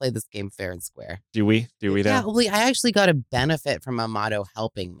 We got to play this game fair and square. Do we? Do we Yeah, though? well, I actually got a benefit from Amato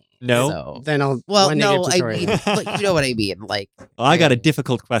helping me. No? So. Then I'll Well, one no, negative I tutorial. mean, but you know what I mean. Like, Well, I got a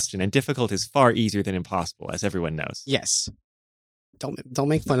difficult question, and difficult is far easier than impossible, as everyone knows. Yes. Don't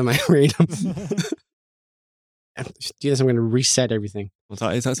make fun of my radom. Do this, I'm going to reset everything.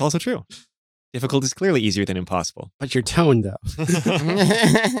 It's also true. Difficult is clearly easier than impossible. But your tone, though.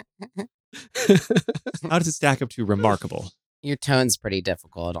 How does it stack up to remarkable? your tone's pretty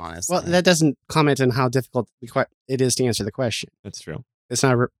difficult, honestly. Well, that doesn't comment on how difficult it is to answer the question. That's true. It's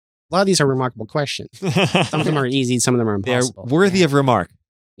not. A lot of these are remarkable questions. Some of them are easy. Some of them are They're impossible. worthy Yeah. of remark.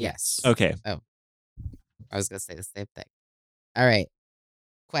 yes. Okay. I was going to say the same thing. All right.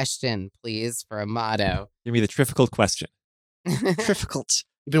 Question, please, for Amato. Give me the difficult question. Difficult.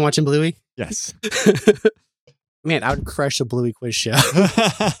 You've been watching Bluey? Yes. Man, I would crush a Bluey quiz show.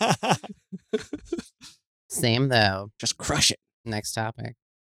 Same, though. Just crush it. Next topic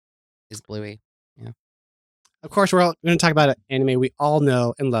is Bluey. Of course, we're all going to talk about an anime we all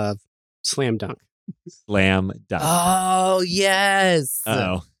know and love, Slam Dunk. Slam dunk. Oh, yes.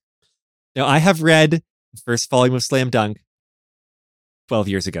 Uh-oh. Now, I have read the first volume of Slam Dunk 12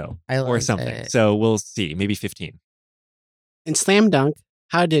 years ago I or liked something. it. So we'll see. Maybe 15. In Slam Dunk,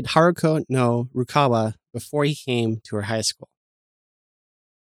 how did Haruko know Rukawa before he came to her high school?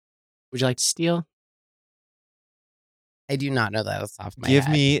 Would you like to steal? I do not know that off the top of my Give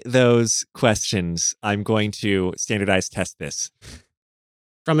head. me those questions. I'm going to standardize test this.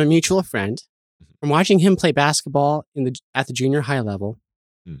 From a mutual friend. From watching him play basketball at the junior high level.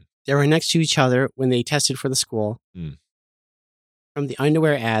 Hmm. They were next to each other when they tested for the school. Hmm. From the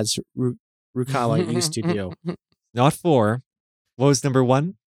underwear ads Rukawa used to do. Not 4. What was number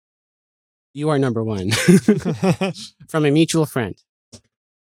 1? You are number 1. From a mutual friend.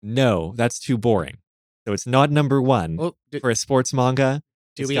 No, that's too boring. So it's not number 1. Oh, For a sports manga,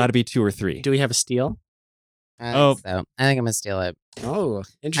 do it's we- got to be 2 or 3. do we have a steal? I Oh. think so. I think I'm going to steal it. Oh, I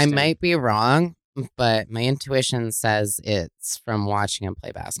interesting. might be wrong, but my intuition says it's from watching him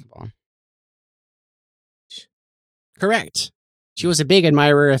play basketball. Correct. She was a big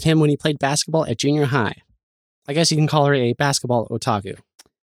admirer of him when he played basketball at junior high. I guess you can call her a basketball otaku.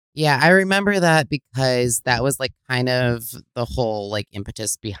 Yeah, I remember that because that was like kind of the whole like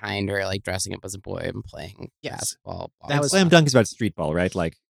impetus behind her like dressing up as a boy and playing Yes. basketball. blah, That blah, was- blah. Slam Dunk is about street ball, right?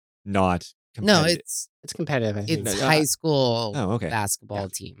 Like, not No, competitive. It's competitive, I think. it's No, high school Oh, okay. basketball Yeah.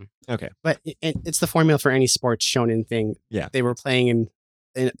 team. Okay. But it's the formula for any sports shonen thing. Yeah. They were playing in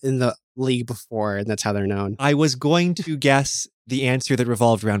the league before, and that's how they're known. I was going to guess the answer that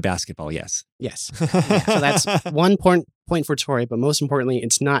revolved around basketball, yes. Yes. So that's 1 point for Tori, but most importantly,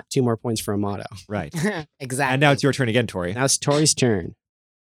 it's not 2 more points for Amato. Right. Exactly. And now it's your turn again, Tori. Now it's Tori's turn.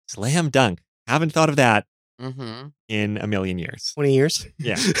 Slam Dunk. Haven't thought of that Mm-hmm. in a million years. 20 years?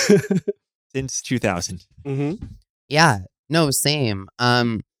 Yeah. Since 2000. Mm-hmm. Yeah. No, same.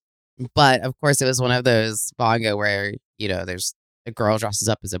 But of course, it was one of those manga where there's a girl dresses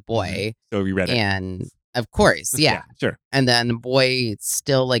up as a boy, So we read it. and of course, yeah. Sure. And then the boy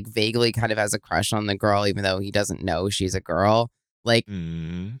still like vaguely kind of has a crush on the girl, even though he doesn't know she's a girl. Like,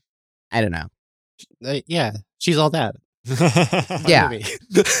 Mm. I don't know. Yeah, she's all that. Yeah. Movie.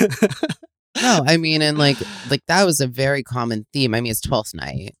 No, I mean, and like that was a very common theme. I mean, it's 12th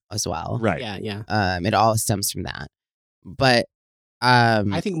Night as well. Right. Yeah. It all stems from that. But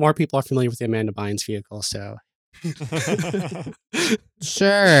I think more people are familiar with the Amanda Bynes vehicle, so.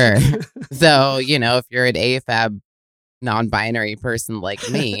 sure. Though, if you're an AFAB non-binary person like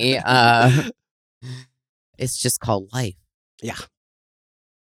me, it's just called life. Yeah,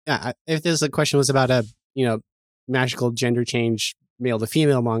 if this question was about a, magical gender change male to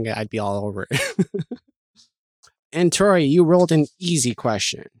female manga, I'd be all over it. And Tori, you rolled an easy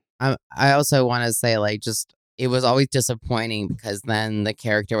question. I also want to say, it was always disappointing because then the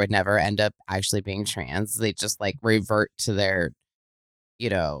character would never end up actually being trans. They just revert to their,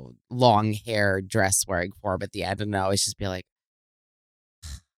 long hair dress wearing form at the end, and always just be like,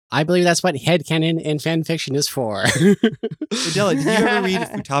 I believe that's what headcanon and fan fiction is for. Adela, did you ever read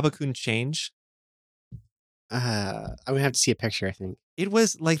Futaba-kun Change? I'm gonna have to see a picture, I think. It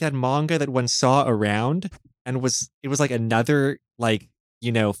was like that manga that one saw around, and it was like another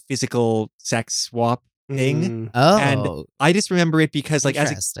physical sex swap thing. oh, And I just remember it because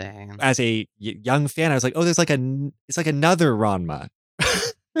interesting. as a young fan, I was like, oh, it's like another Ranma.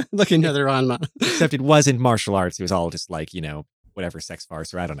 Look, another Ranma. Except it wasn't martial arts. It was all just whatever sex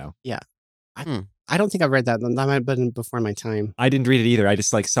farce, or I don't know. I don't think I've read that. That might have been before my time. I didn't read it either. I just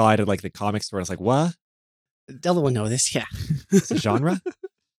saw it at the comic store. I was like, what? Della will know this. Yeah, It's a genre?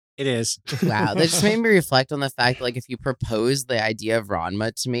 it is. Wow, that just made me reflect on the fact if you proposed the idea of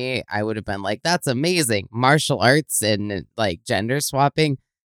Ranma to me, I would have been like, that's amazing. Martial arts and gender swapping.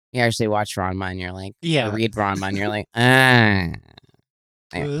 You actually watch Ranma and you're like, Yeah. or read Ranma and you're like, ah.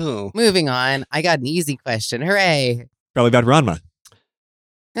 Ooh. Moving on. I got an easy question. Hooray. Probably about Ranma.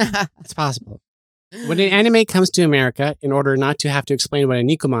 It's possible. When an anime comes to America, in order not to have to explain what a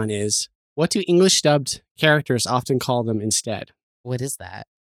Nikomon is, what do English dubbed characters often call them instead? What is that?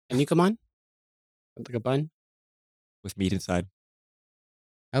 A Nikomon? Like a bun? With meat inside.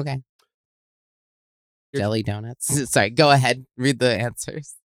 Okay. You're- Jelly donuts. Sorry, go ahead. Read the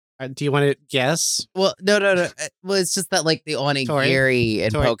answers. Do you want to guess? Well, no. Well, it's just that the onigiri in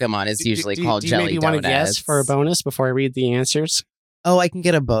Tori, Pokemon is usually called do you jelly maybe donuts. want to guess for a bonus before I read the answers? Oh, I can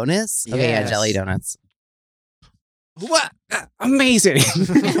get a bonus? Okay, yeah, Yes. jelly donuts. What? Amazing.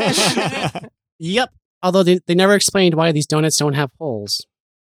 Yep. Although they never explained why these donuts don't have holes.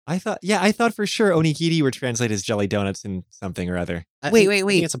 I thought for sure onigiri were translated as jelly donuts in something or other. Wait. I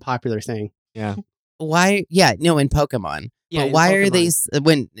think it's a popular thing. Yeah. Why? Yeah, no, in Pokemon. Yeah, But in why are Pokemon. they,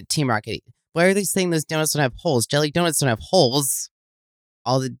 when Team Rocket, why are they saying those donuts don't have holes? Jelly donuts don't have holes.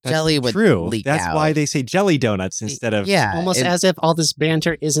 All the That's jelly would true. leak That's out. why they say jelly donuts instead of Yeah. Almost it- as if all this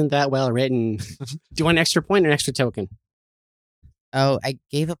banter isn't that well written. Do you want an extra point or an extra token? Oh, I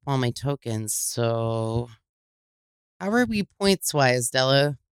gave up all my tokens, so how are we points wise,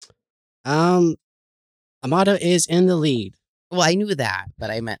 Della? Amato is in the lead. Well, I knew that, but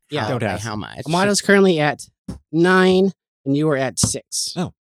I meant Yeah. how, Don't by ask. how much. Amato's currently at 9, and you are at 6.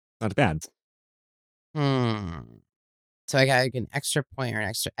 not bad. So I got an extra point or an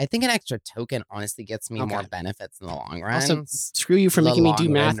extra. I think an extra token honestly gets me more Okay. benefits in the long run. Also, screw you for The making me do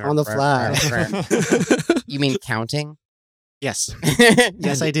long math run on the or- fly. You mean counting? Yes.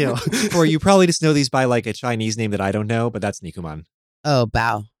 Yes, I do. Or you probably just know these by a Chinese name that I don't know, but that's Nikomon. Oh,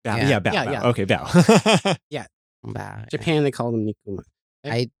 Bao. Bao. Yeah. Yeah, Bao. Yeah, Bao. yeah. Okay, Bao. Bao. Japan, they call them Nikuma.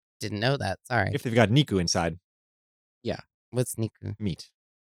 I didn't know that. Sorry. If they've got Niku inside, What's Niku? meat.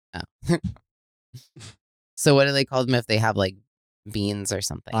 So what do they call them if they have beans or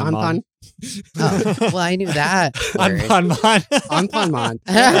something? Anpan. Oh, well, I knew that. word. Anpanman.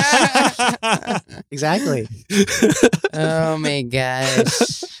 Anpanman. Exactly. Oh my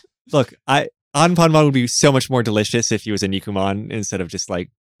gosh. Look, Anpanman would be so much more delicious if he was a Nikumon instead of just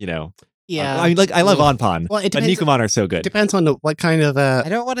Yeah. I mean, I love Anpan, Well, it but depends- Nikumon are so good. Depends on what kind of I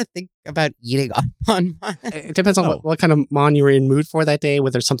don't want to think about eating on it depends on Oh. what kind of mon you were in mood for that day,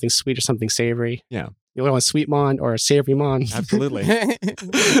 whether it's something sweet or something savory. Yeah. You want a sweet mon or a savory mon. Absolutely.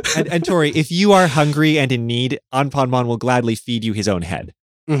 And Tori, if you are hungry and in need, Anpanman will gladly feed you his own head.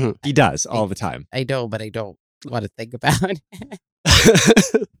 Mhm. He does all the time. I know, but I don't want to think about it.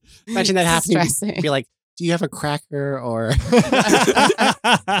 Imagine that It's happening. stressing. Be like, do you have a cracker or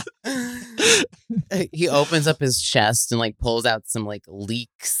He opens up his chest and pulls out some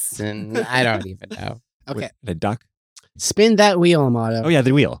leeks and I don't even know. okay? With a duck? Spin that wheel, Amato. Oh, yeah,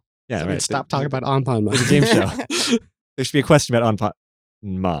 the wheel. Yeah, So we can right. stop talking about Anpanman. It's a game show. There should be a question about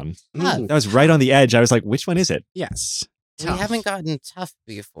Anpanman. Mm, That was right on the edge. I was like, which one is it? yes. We Tough. haven't gotten tough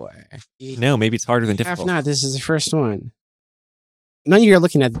before. No, maybe it's harder than If difficult. not, this is the first one. None of you are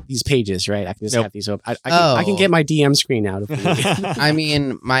looking at these pages, right? I can just Nope. have these open. I can Oh. get my DM screen out. If I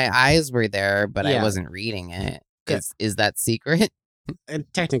mean, my eyes were there, but I Yeah. wasn't reading it. Good. Is that secret?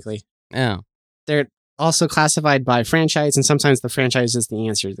 Technically, Oh, they're also classified by franchise, and sometimes the franchise is the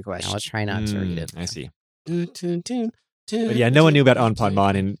answer to the I'll question. try not to read it. I see. But But yeah, no one knew about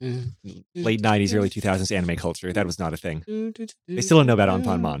Anpanman in late 90s, early 2000s anime culture. That was not a thing. They still don't know about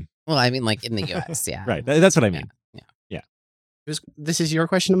Anpanman. Well, I mean, like in the U.S., yeah. Right. That's what I mean. This is your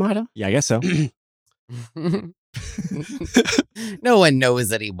question, Amato? Yeah, I guess so. No one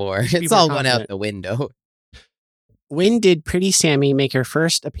knows anymore. People It's are all went out confident. the window. When did Pretty Sammy make her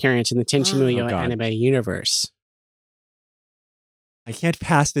first appearance in the Tenchi Muyo Oh, God. anime universe? I can't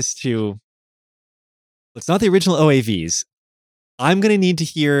pass this to. It's not the original OAVs. I'm going to need to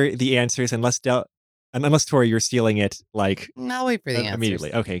hear the answers unless Tori, you're stealing it like I'll wait for the answers.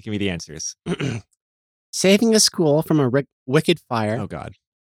 immediately. Okay, give me the answers. Saving a school from a wicked fire, Oh, God.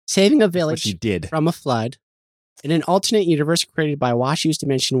 saving a That's what she village did. from a flood, in an alternate universe created by Washu's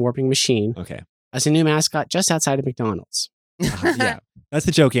dimension warping machine, Okay. as a new mascot just outside of McDonald's. Yeah. That's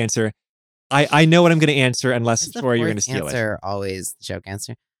the joke answer. I know what I'm going to answer unless, Is the Tori, you're going to fourth steal it. answer always the joke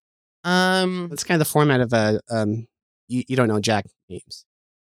answer? That's kind of the format of a you don't know Jack names.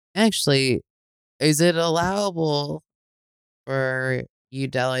 Actually, is it allowable for you,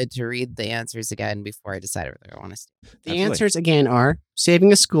 Della, to read the answers again before I decide whether I want to steal? The Absolutely. answers again are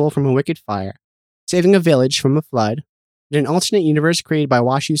saving a school from a wicked fire, saving a village from a flood, in an alternate universe created by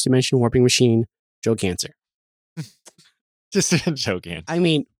Washu's dimension warping machine. Joke answer. Just a joke answer. I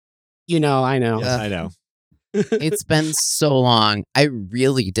mean, I know. Yes, I know. It's been so long. I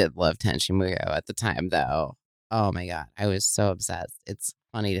really did love Tenchi Muyo at the time, though. Oh my god, I was so obsessed. It's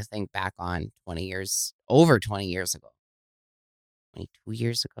funny to think back on over 20 years ago. 22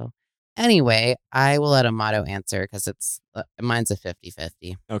 years ago. Anyway, I will let Amato answer because mine's a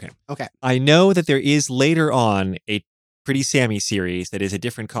 50-50. Okay. I know that there is later on a Pretty Sammy series that is a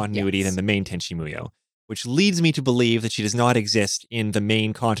different continuity Yes. than the main Tenchi Muyo, which leads me to believe that she does not exist in the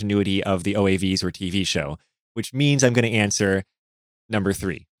main continuity of the OAVs or TV show, which means I'm going to answer number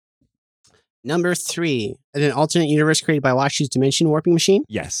 3. Number 3, in an alternate universe created by Washu's dimension warping machine.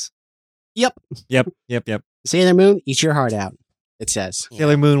 Yes. Yep. Yep. Sailor Moon, eat your heart out. It says. Yeah.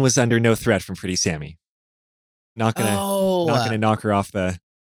 Sailor Moon was under no threat from Pretty Sammy. Not gonna knock her off the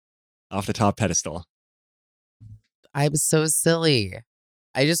top pedestal. I was so silly.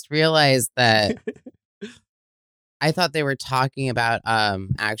 I just realized that I thought they were talking about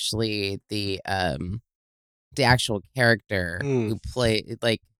actually the actual character who played,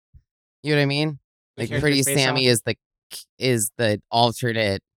 like, you know what I mean? The Like character Pretty based Sammy is the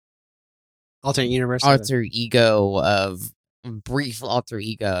alternate Alternate universe. brief alter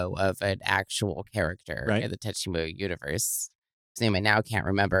ego of an actual character Right. in the Tetsumo universe. His name I now can't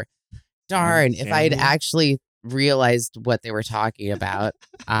remember. Darn, if I had Sammy? actually realized what they were talking about,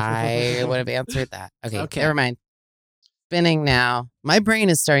 I would have answered that. Okay, never mind. Spinning now. My brain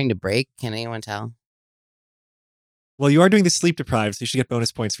is starting to break. Can anyone tell? Well, you are doing the sleep deprived, so you should get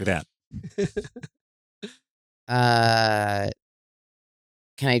bonus points for that.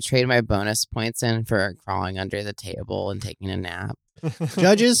 Can I trade my bonus points in for crawling under the table and taking a nap?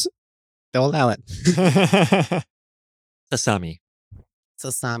 Judges, they'll allow it. Sasami.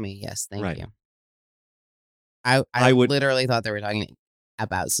 Sasami, yes, thank Right. you. I I would- literally thought they were talking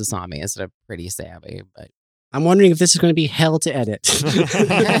about Sasami instead of Pretty Sammy, but I'm wondering if this is going to be hell to edit.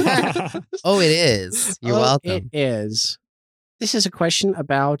 oh, it is. You're welcome. It is. This is a question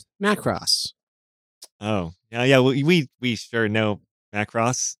about Macross. Oh, yeah. We sure know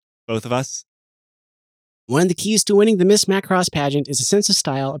Macross, both of us. One of the keys to winning the Miss Macross pageant is a sense of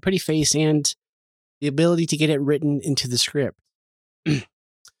style, a pretty face, and the ability to get it written into the script.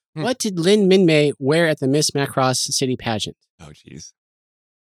 What did Lin Minmei wear at the Miss Macross City pageant? Oh, jeez.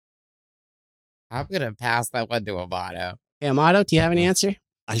 I'm gonna pass that one to Amato. Hey, Amato, do you have an answer?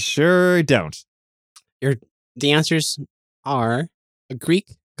 I sure don't. The answers are a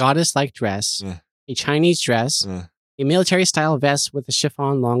Greek goddess-like dress, Ugh. a Chinese dress, Uh, a military-style vest with a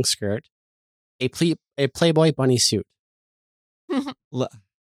chiffon long skirt, a Playboy bunny suit.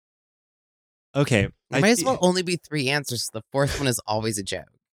 okay. There might as well only be 3 answers. The fourth one is always a joke.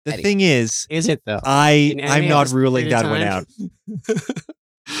 The Anyway. thing is, Is it though? I'm anime, not it's ruling period that of one time.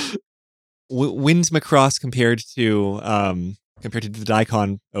 out. Wins Macross compared to the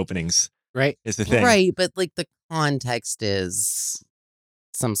Daikon openings Right? is the thing. Right, but like the context is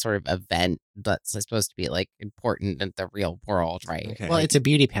some sort of event that's supposed to be like important in the real world, right? Okay. Well, it's a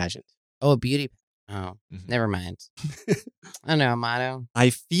beauty pageant. Oh, a beauty. Oh, Mhm. never mind. I don't know, Amato. I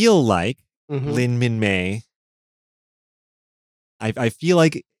feel like Mhm. Lin Minmei I feel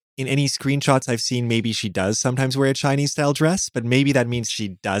like in any screenshots I've seen, maybe she does sometimes wear a Chinese style dress, but maybe that means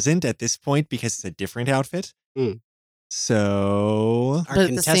she doesn't at this point because it's a different outfit. Mm. So Our But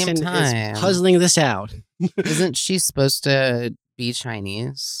at the same contestant time- is puzzling this out. Isn't she supposed to be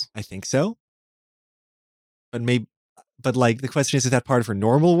Chinese? I think so. But like the question is that part of her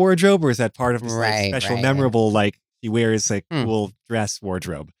normal wardrobe or is that part of this like, Right, special, right. memorable, like she wears a Hmm. cool dress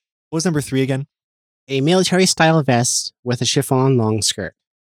wardrobe? What was number 3 again? A military style vest with a chiffon long skirt.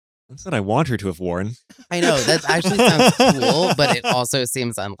 That's what I want her to have worn. I know, that actually sounds cool, but it also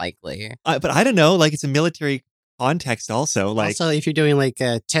seems unlikely. But I don't know. Like it's a military context also. Like Also, if you're doing like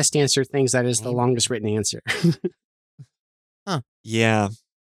test answer things, that is the Maybe. longest written answer. yeah.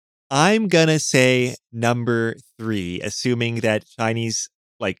 I'm gonna say number 3, assuming that Chinese,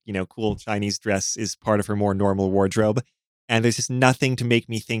 like, cool Chinese dress is part of her more normal wardrobe. And there's just nothing to make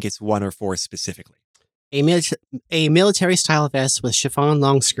me think it's 1 or 4 specifically. A military style vest with chiffon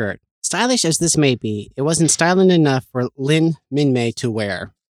long skirt. Stylish as this may be, it wasn't styling enough for Lin Minmei to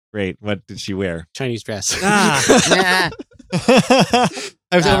wear. Great. What did she wear? Chinese dress. Nah, I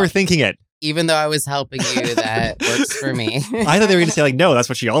was Wow. overthinking it. even though I was helping you, that works for me. I thought they were going to say, like, no, that's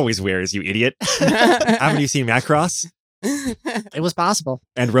what she always wears, you idiot. Haven't you seen Macross It was possible.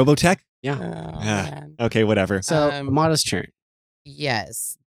 and Robotech? Oh, Yeah. man. Okay, whatever. So, Um, Amato's turn.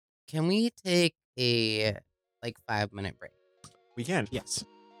 Yes. Can we take a 5-minute break? We can. Yes.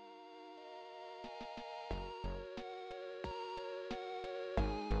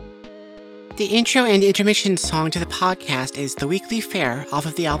 The intro and intermission song to the podcast is The Weekly Fare off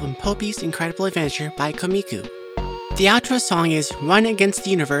of the album Popey's Incredible Adventure by Komiku. The outro song is Run Against the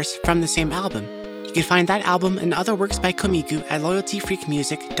Universe from the same album. You can find that album and other works by Komiku at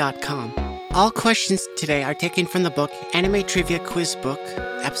loyaltyfreakmusic.com. All questions today are taken from the book Anime Trivia Quiz Book,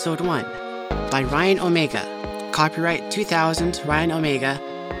 Episode 1, by Ryan Omega. Copyright 2000 Ryan Omega,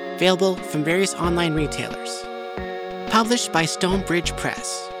 available from various online retailers. Published by Stonebridge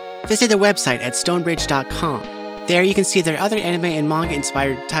Press. Visit their website at stonebridge.com. There you can see their other anime and manga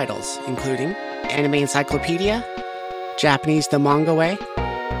inspired titles, including Anime Encyclopedia, Japanese the Manga Way,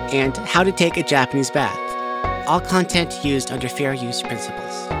 and How to Take a Japanese Bath. All content used under fair use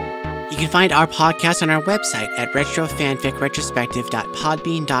principles. You can find our podcast on our website at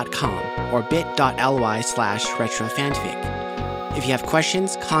retrofanficretrospective.podbean.com or bit.ly/retrofanfic. If you have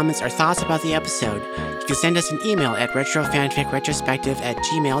questions, comments, or thoughts about the episode, you can send us an email at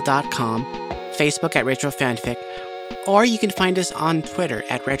retrofanficretrospective@gmail.com, Facebook at retrofanfic, or you can find us on Twitter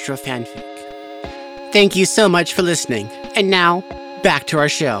at retrofanfic. Thank you so much for listening. And now, back to our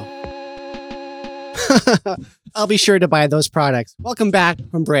show. I'll be sure to buy those products. Welcome back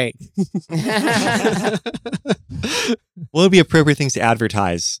from break. What would be appropriate things to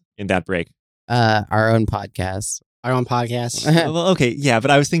advertise in that break? Our own podcast. Our own podcast. Well, okay, yeah,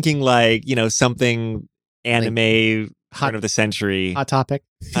 but I was thinking like, something anime Hot- turn of the century. Hot topic.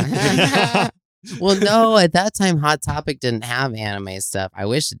 Well, no, at that time, Hot Topic didn't have anime stuff. I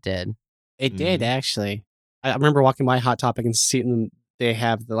wish it did. It did, Mhm. actually. I remember walking by Hot Topic and seeing them. They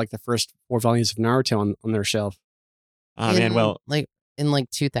have the first 4 volumes of Naruto on their shelf. Oh man, well, in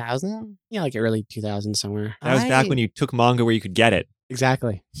 2000? Yeah, like early 2000s somewhere. that was back when you took manga where you could get it.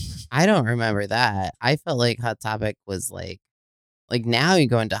 Exactly. I don't remember that. I felt like Hot Topic was like now you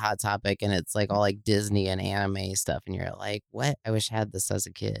go into Hot Topic and it's like all like Disney and anime stuff, and you're like, what? I wish I had this as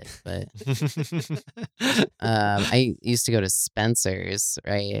a kid. But I used to go to Spencer's,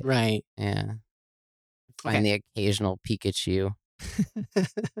 right? Right. Yeah. Find the occasional Pikachu.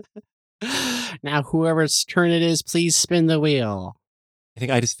 Now, whoever's turn it is, please spin the wheel. I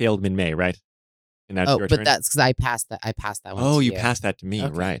think I just failed Min-Mei, right? And that's Oh, your but turn. that's because I passed that. I passed that one. Oh, to you passed that to me,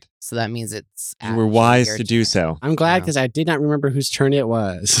 Okay. right? So that means it's. You were actually wise your to do turn. so. I'm glad Wow. because I did not remember whose turn it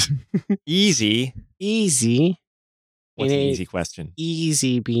was. Easy. Easy. What's It an ain't easy question?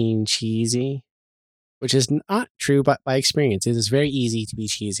 Easy being cheesy, which is not true, but by experience, it is very easy to be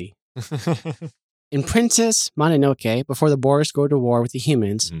cheesy. In Princess Mononoke, before the boars go to war with the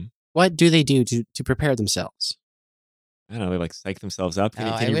humans, Mhm. what do they do to prepare themselves? I don't know. They like psych themselves up. Can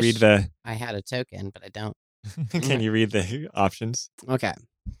Oh, you, I can you read wish- the? I had a token, but I don't. Can you read the options? Okay.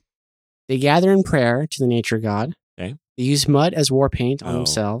 They gather in prayer to the nature god. Okay. They use mud as war paint on Oh,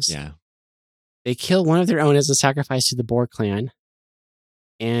 themselves. Yeah. They kill one of their own as a sacrifice to the boar clan.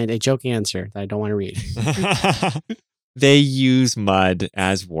 And a joke answer that I don't want to read. They use mud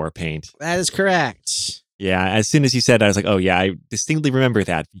as war paint. That is correct. Yeah. As soon as you said, I was like, oh yeah, I distinctly remember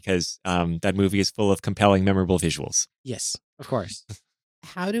that because that movie is full of compelling, memorable visuals. Yes, of course.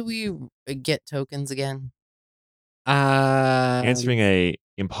 How do we get tokens again? Answering a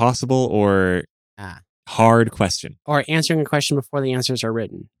impossible or Ah. Hard question. Or answering a question before the answers are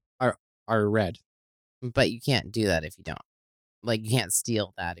written, are read. But you can't do that if you don't. Like, you can't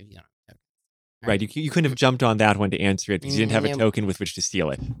steal that if you don't have tokens. Right. You couldn't have jumped on that one to answer it because you didn't have a Nope. token with which to steal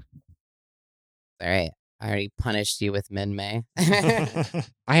it. All right. I already punished you with Min May. I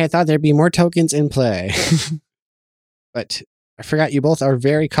had thought there'd be more tokens in play. But I forgot you both are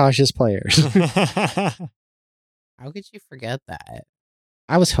very cautious players. How could you forget that?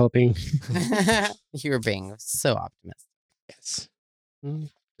 I was hoping. You were being so optimistic. Yes.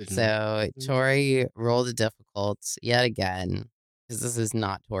 So Tori rolled a difficult yet again, because this is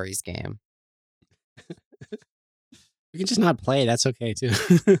not Tori's game. You can just not play. That's okay too.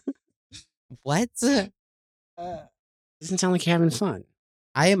 What? Doesn't sound like you're having fun.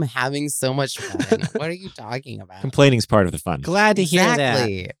 I am having so much fun. What are you talking about? Complaining's part of the fun. Glad to hear that.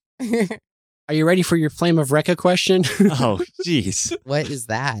 Exactly. Are you ready for your Flame of Rekka question? Oh, jeez. What is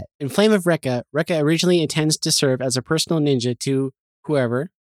that? In Flame of Rekka, Rekka originally intends to serve as a personal ninja to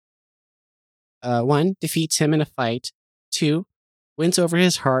whoever 1. Defeats him in a fight. 2. Wins over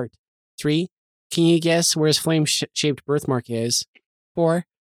his heart. 3. Can you guess where his flame-shaped birthmark is? 4.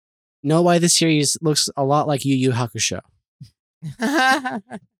 Know why the series looks a lot like Yu Yu Hakusho.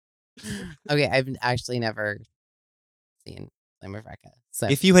 Okay, I've actually never seen Flame of Rekka. So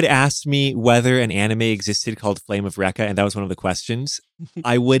If you had asked me whether an anime existed called Flame of Rekka, and that was one of the questions,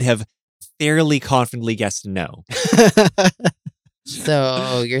 I would have fairly confidently guessed no.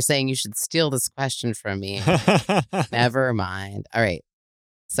 So you're saying you should steal this question from me? Never mind. All right.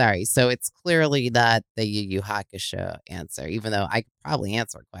 Sorry. So it's clearly not the Yu Yu Hakusho answer, even though I could probably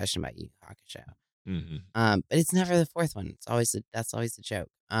answer a question about Yu Yu Hakusho. Mhm. But it's never the fourth one. That's always the joke.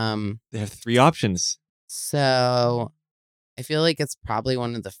 They have 3 options. So I feel like it's probably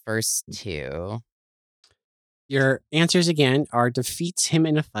one of the first 2. Your answers again are defeats him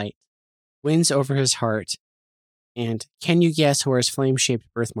in a fight, wins over his heart, and can you guess where his flame-shaped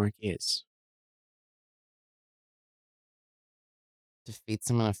birthmark is? Defeats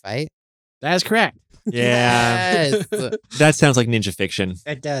him in a fight. That is correct. Yeah. Yes. That sounds like ninja fiction.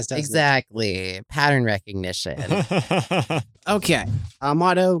 It does, doesn't Exactly. Pattern recognition. it? Okay.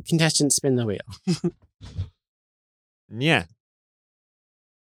 Motto, contestant, spin the wheel. Yeah.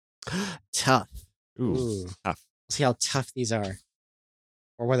 Tough. Ooh, tough. Let's see how tough these are.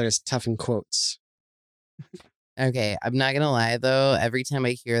 Or whether it's tough in quotes. Okay, I'm not gonna lie though. Every time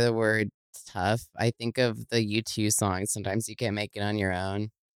I hear the word tough, I think of the U2 song. Sometimes you can't make it on your own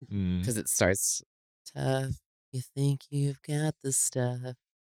Mm. because it starts tough. You think you've got the stuff.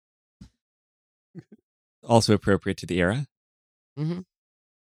 Also appropriate to the era. Mm-hmm.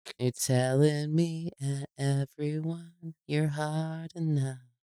 You're telling me and everyone you're hard enough.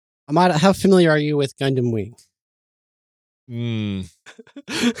 Amada, how familiar are you with Gundam Wing? Mm.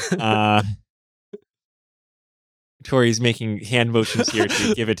 Tori's making hand motions here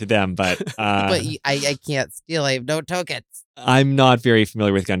to give it to them, but But I can't steal. I have no tokens. I'm not very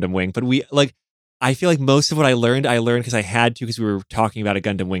familiar with Gundam Wing. But I feel like most of what I learned because I had to because we were talking about a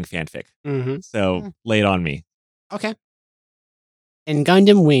Gundam Wing fanfic. Mm-hmm. So lay it on me. Okay. In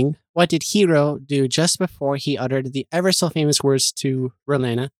Gundam Wing, what did Hiro do just before he uttered the ever so famous words to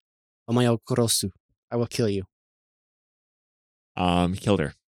Relena? Omae o korosu. I will kill you. Killed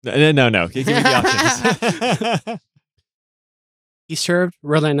her. No. Give me the options. He served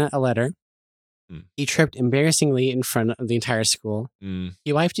Relena a letter. Mm. He tripped embarrassingly in front of the entire school. Mm,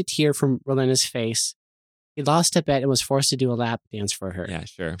 He wiped a tear from Relena's face. He lost a bet and was forced to do a lap dance for her. yeah,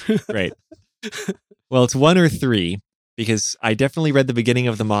 sure. Great. Well, it's 1 or 3 because I definitely read the beginning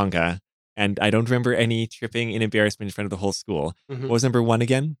of the manga and I don't remember any tripping in embarrassment in front of the whole school. Mhm. What was number 1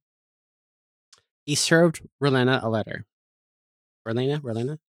 again? He served Relena a letter. Relena?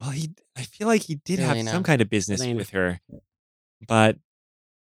 Well, I feel like he did have Elena. some kind of business Elena. with her. But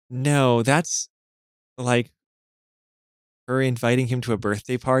no, that's like her inviting him to a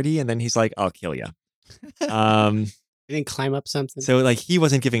birthday party and then he's like, I'll kill you. He didn't climb up something. So like he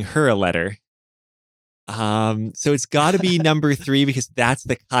wasn't giving her a letter. So it's got to be number 3 because that's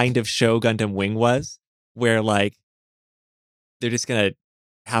the kind of show Gundam Wing was, where like they're just gonna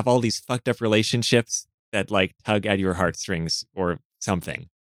have all these fucked up relationships that like tug at your heartstrings or something.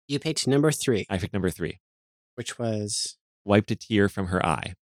 You picked number 3, I picked number 3. which was Wiped a tear from her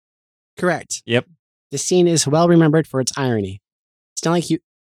eye. correct. Yep. The scene is well remembered for its irony.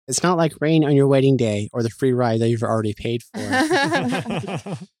 It's not like rain on your wedding day or the free ride that you've already paid for.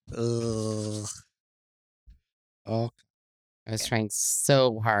 Ugh. Oh, I was trying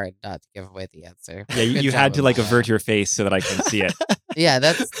so hard not to give away the answer. Yeah, Good you job, had to like Amanda. avert your face so that I can see it. Yeah,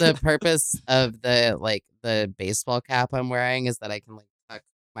 that's the purpose of the baseball cap I'm wearing is that I can like tuck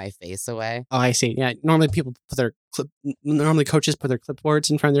my face away. Oh, I see. Yeah, normally normally coaches put their clipboards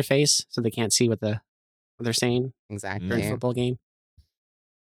in front of their face so they can't see what they're saying Exactly. during a football game.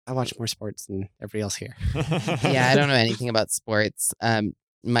 I watch more sports than everybody else here. Yeah, I don't know anything about sports.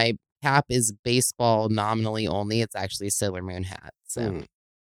 My cap is baseball nominally only. It's actually a Sailor Moon hat. So,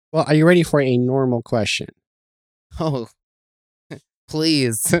 Well, are you ready for a normal question? oh,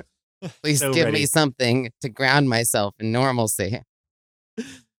 please, please So give ready. me something to ground myself in normalcy.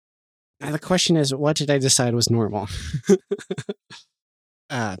 Now, the question is, what did I decide was normal?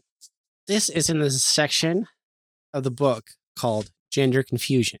 This is in the section of the book called Gender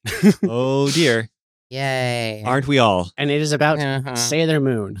Confusion. Oh dear. Yay. Aren't we all? And it is about Uh-huh. Sailor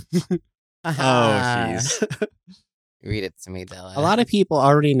Moon. Oh, jeez. Read it to me, Dylan. A lot of people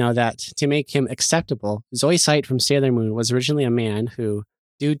already know that to make him acceptable, Zoisite from Sailor Moon was originally a man who,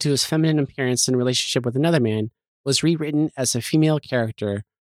 due to his feminine appearance in relationship with another man, was rewritten as a female character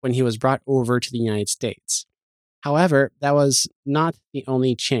when he was brought over to the United States. However, that was not the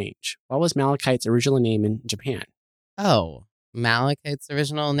only change. What was Malachite's original name in Japan? Oh, Malachite's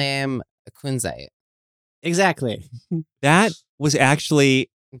original name, Kunzite. Exactly. That was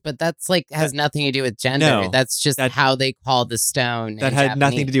actually But that's like has nothing to do with gender. No, That's just how they call the stone. that in had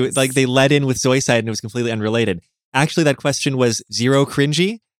nothing to do with, like, they led in with Zoisite and it was completely unrelated. Actually, that question was zero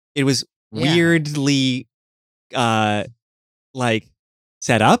cringy. It was Yeah. weirdly like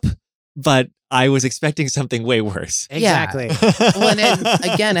set up, but I was expecting something way worse. Exactly. Well, and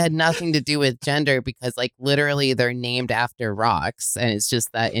again, it had nothing to do with gender because, like, literally they're named after rocks. And it's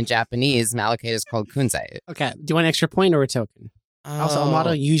just that in Japanese, Malachite is called Kunzite. Okay. Do you want an extra point or a token? Also, Oh,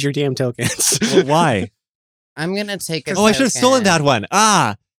 Amato, use your damn tokens. Well, why? I'm going to take a Oh, I should have stolen token. that one.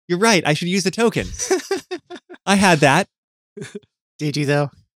 Ah, you're right. I should use the token. I had that. Did you, though?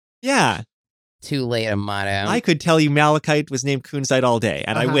 Yeah. Too late, Amato. I could tell you Malachite was named Kunzite all day,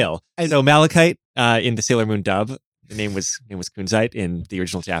 and I Uh-huh. will. So Malachite, in the Sailor Moon dub, the name was Kunzite in the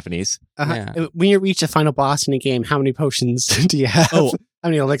original Japanese. Yeah. When you reach the final boss in a game, how many potions do you have? Oh. How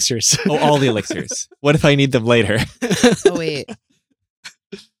many elixirs? Oh, all the elixirs. What if I need them later? Oh, wait.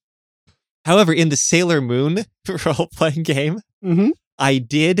 However, in the Sailor Moon role-playing game, Mm-hmm. I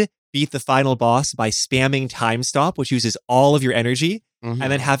did beat the final boss by spamming Time Stop, which uses all of your energy, Mhm.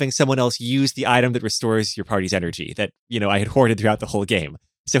 and then having someone else use the item that restores your party's energy that, I had hoarded throughout the whole game.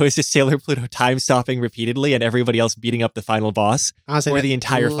 So it's just Sailor Pluto time stopping repeatedly and everybody else beating up the final boss Honestly, for the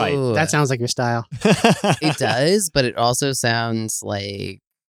entire Ooh. that sounds like your style. fight. It does, but it also sounds like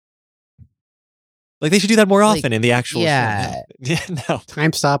Like they should do that more Like, often in the actual yeah. show. Yeah, no.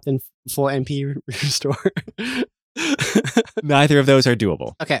 Time stop, then full MP restore. Neither of those are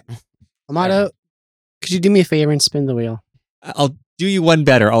doable. Okay. Amato, could you do me a favor and spin the wheel? I'll do you one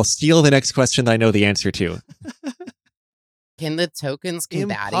better. I'll steal the next question that I know the answer to. can the tokens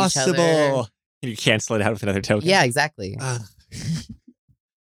combat each other? Impossible. Can you cancel it out with another token? Yeah, exactly. Ugh.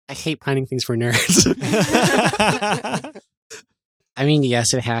 I hate planning things for nerds. I mean,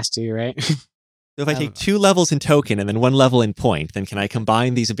 yes, it has to, right? So if I take 2 levels in token and then 1 level in point, then can I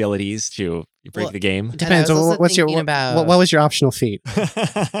combine these abilities to break Well, the game? Depends. I was also What's your thinking about- what was your optional feat?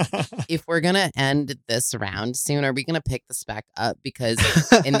 If we're gonna end this round soon, are we gonna pick the spec up? Because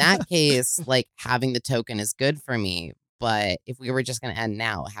in that case, like having the token is good for me. But if we were just gonna end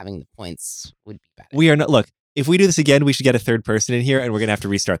now, having the points would be better. We are not. Look, if we do this again, we should get a third person in here, and we're gonna have to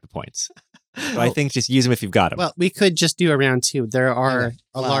restart the points. So I think just use them if you've got them. Well, we could just do a round 2. There are Okay.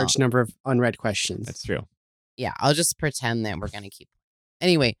 a Well- large number of unread questions. That's true. Yeah, I'll just pretend that we're gonna keep.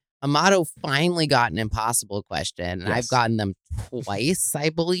 Anyway, Amato finally got an impossible question, and Yes. I've gotten them twice, I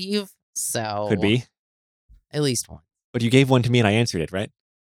believe. So Could be. at least one. But you gave one to me, and I answered it, right?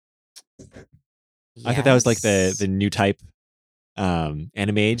 I thought that was like the new type,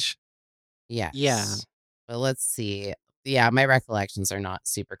 Animage. Yes. Yeah. But let's see. Yeah, my recollections are not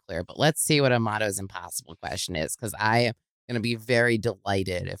super clear, but let's see what Amato's impossible question is, because I am going to be very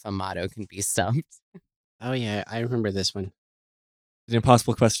delighted if Amato can be stumped. Oh yeah, I remember this one. An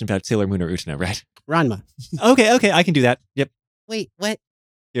impossible question about Sailor Moon or Utena, right? Ranma. Okay, I can do that. Yep, Wait, what?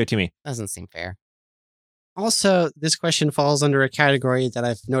 give it to me. Doesn't seem fair. Also, this question falls under a category that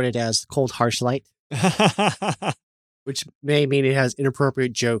I've noted as cold, harsh light, which may mean it has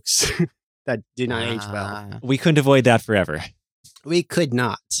inappropriate jokes that did not age well. Ah. We couldn't avoid that forever. We could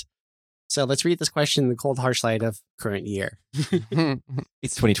not. So let's read this question in the cold, harsh light of current year.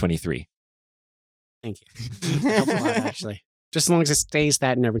 It's 2023. Thank you. Helps a lot, actually. Just as long as it stays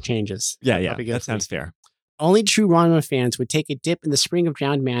that and never changes. Yeah, That'll be good that for me. sounds fair. Only true Ranma fans would take a dip in the spring of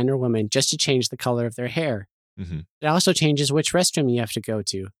drowned man or woman just to change the color of their hair. Mhm. It also changes which restroom you have to go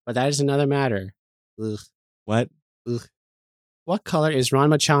to, but that is another matter. Ugh. What? Ugh. What color is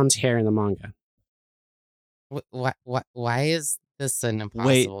Ranma-chan's hair in the manga? Why is this an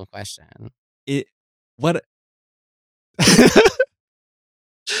impossible question? What?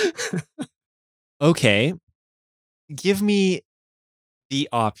 Okay. Give me the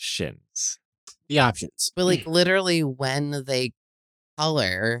options. The options. But like literally when they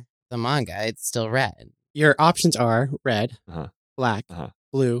color the manga, it's still red. Your options are red, Uh-huh. black, Uh-huh.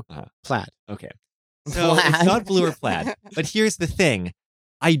 blue, Uh-huh. plaid. Okay. So it's Plaid. not blue or plaid. But here's the thing.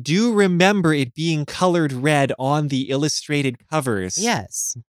 I do remember it being colored red on the illustrated covers.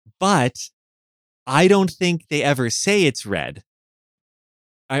 Yes. But I don't think they ever say it's red.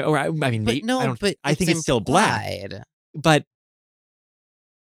 I mean, But no, I don't. but I think it's still black. implied.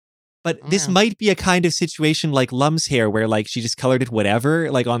 But this Yeah. might be a kind of situation like Lum's hair, where like she just colored it whatever,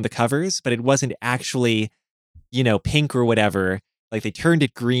 like on the covers, but it wasn't actually, pink or whatever. Like they turned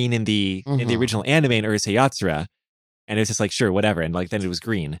it green in the Mhm. original anime in Urusei Yatsura, and it was just like sure, whatever, and like then it was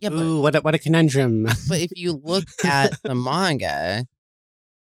green. Yeah, Ooh, what a conundrum. but if you look at the manga,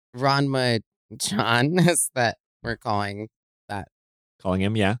 Ranma-chan is that we're calling that. Calling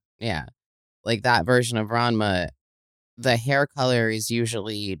him, yeah. Yeah. Like that version of Ranma, the hair color is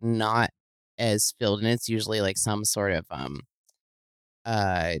usually not as filled, and it's usually like some sort of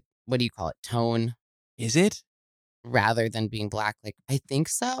what do you call it? Tone Is it? rather than being black. Like I think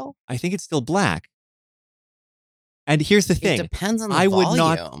so. I think it's still black. And here's the It thing. depends on the I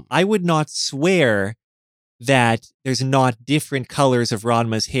volume. would not swear that there's not different colors of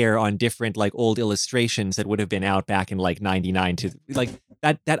Ranma's hair on different like old illustrations that would have been out back in like 99 to like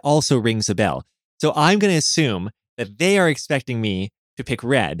that also rings a bell. So I'm going to assume that they are expecting me to pick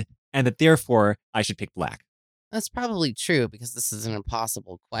red and that therefore I should pick black. That's probably true because this is an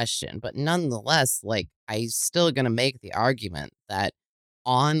impossible question, but nonetheless, like I'm still going to make the argument that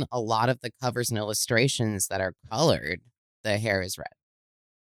on a lot of the covers and illustrations that are colored, the hair is red.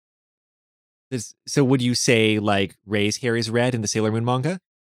 So would you say like Rei's hair is red in the Sailor Moon manga?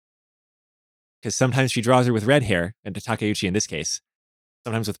 Because sometimes she draws her with red hair, and Takeuchi in this case,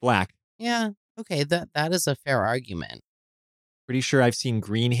 sometimes with black. Yeah, okay, that is a fair argument. Pretty sure I've seen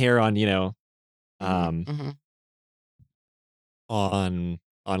green hair on, Mhm. on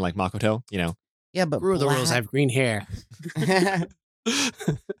like Makoto, Yeah, but Screw the rules. I have green hair.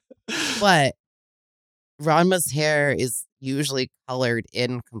 but Ranma's hair is usually colored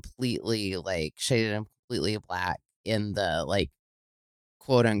in completely, like shaded in completely black in the like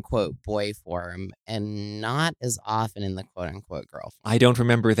quote unquote boy form, and not as often in the quote unquote girl form. I don't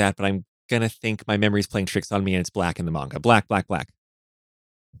remember that, but I'm gonna think my memory's playing tricks on me, and it's black in the manga. Black, black, black.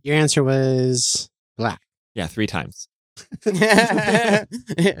 Your answer was black. Yeah, 3 times.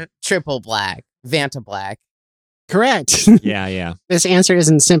 Triple black, Vanta black. Correct. Yeah. This answer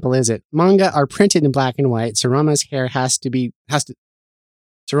isn't simple, is it? Manga are printed in black and white. Sarama's hair has got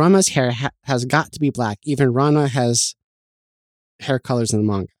to be black. Even Ranma has hair colors in the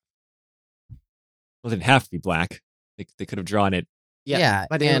manga. Well, it didn't have to be black. They could have drawn it. Yeah,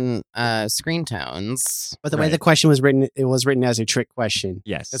 but and screen tones. But the way Right. the question was written, it was written as a trick question.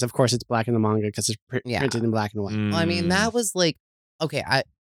 Yes. Because of course it's black in the manga because it's Yeah. printed in black and white. Well, I mean, that was like, okay,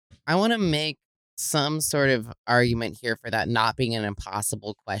 I want to make some sort of argument here for that not being an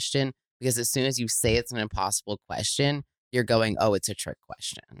impossible question, because as soon as you say it's an impossible question, you're going, oh, it's a trick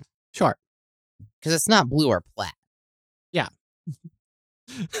question. Sure. Because it's not blue or plaid.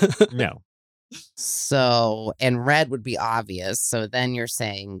 No. So, and red would be obvious. So then you're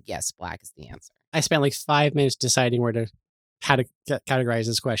saying, yes, black is the answer. I spent like 5 minutes deciding how to categorize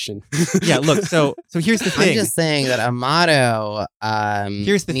this question. Yeah, look, so here's the thing. I'm just saying that Amato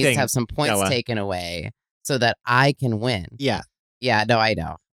Here's the needs thing, to have some points Stella. taken away so that I can win. Yeah. Yeah, no, I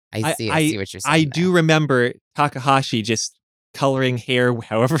know. I see what you're saying. I do remember Takahashi just coloring hair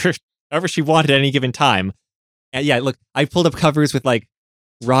however she wanted at any given time. And yeah, look, I pulled up covers with like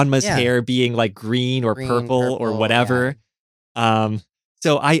Ranma's Yeah. hair being like green or Green, purple or purple, whatever.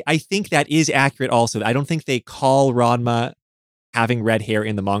 So I think that is accurate also. I don't think they call Ranma having red hair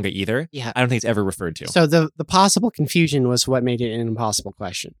in the manga either. Yeah. I don't think it's ever referred to. So the possible confusion was what made it an impossible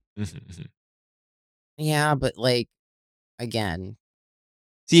question. Mhm. Yeah, but like, again,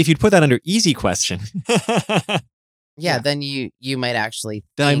 See, if you'd put that under easy question, yeah, then you might actually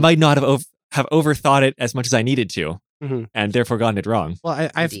then I think- might not have overthought it as much as I needed to, Mhm. and therefore gotten it wrong. Well,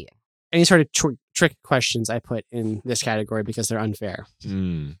 I've Indeed. any sort of trick questions I put in this category because they're unfair.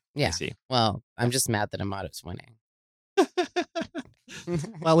 I Yeah. see. Well, I'm just mad that Amato's winning.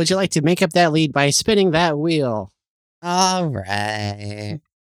 Well, would you like to make up that lead by spinning that wheel? All right.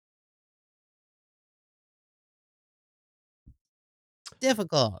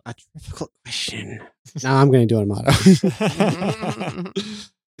 difficult. A difficult question. Now I'm going to do a motto.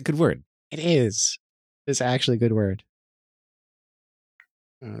 A good word. It is. It's actually a good word.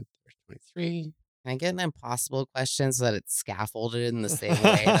 23. Can I get an impossible question so that it's scaffolded in the same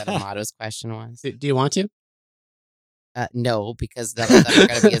way that Amato's question was? Do you want to? No, because none of them are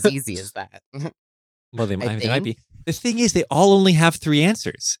going to be as easy as that. Well, they I might be. The thing is, they all only have 3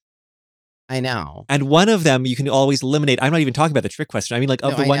 answers. I know. And one of them you can always eliminate. I'm not even talking about the trick question. I mean, like,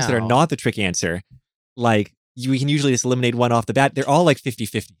 of No, the ones that are know. not the trick answer, like, we can usually just eliminate one off the bat. They're all like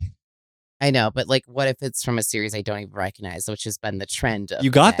 50-50. I know, but like, what if it's from a series I don't even recognize, which has been the trend of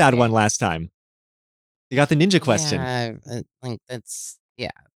You the got that day? one last time. You got the ninja question. Yeah, like that's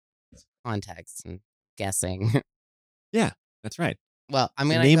context and guessing. That's right. Well, I'm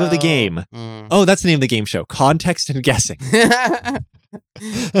The gonna name of the go- game. Mm. Oh, that's the name of the game show. Context and guessing.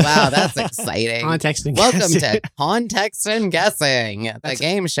 Wow, that's exciting. Context and Welcome guessing. to Context and Guessing, the That's-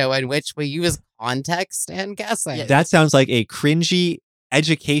 game show in which we use context and guessing. Yeah. That sounds like a cringy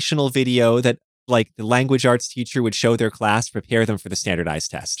educational video that like the language arts teacher would show their class, prepare them for the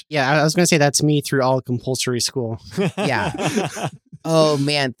standardized test. Yeah, I was going to say that's me through all compulsory school. Yeah. Oh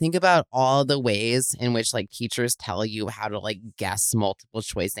man, think about all the ways in which like teachers tell you how to like guess multiple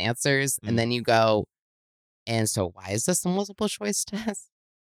choice answers, Mm. and then you go, and so why is this a multiple choice test?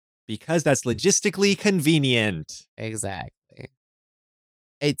 Because that's logistically convenient. Exactly.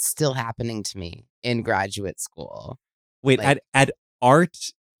 It's still happening to me in graduate school. Wait, Like- at art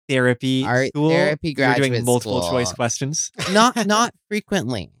therapy Art school, therapy you're doing graduate multiple school. choice questions? Not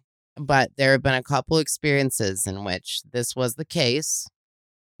frequently, but there have been a couple experiences in which this was the case,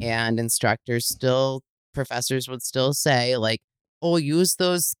 and professors would still say like, "Oh, use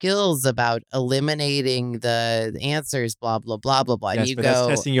those skills about eliminating the answers, blah blah blah blah blah." Yes, and you but go, that's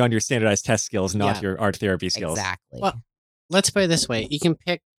testing you on your standardized test skills, not Yeah. your art therapy skills. exactly. Well, Let's put it this way. You can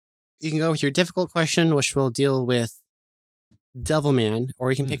go with your difficult question, which will deal with Devilman,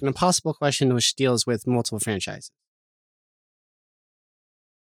 or you can pick an impossible question, which deals with multiple franchises.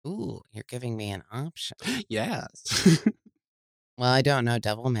 Ooh, you're giving me an option. Yes. Well, I don't know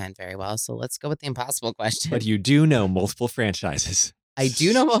Devilman very well, so let's go with the impossible question. But you do know multiple franchises. I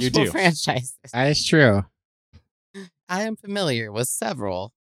do know multiple do. franchises. That is true. I am familiar with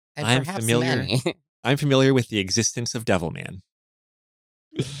several, and I am perhaps familiar. many. I'm familiar with the existence of Devilman.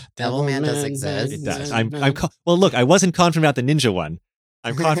 Devilman does exist. It does. Well, look, I wasn't confident about the ninja one.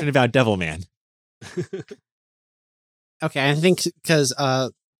 I'm confident about Devilman. Okay, I think because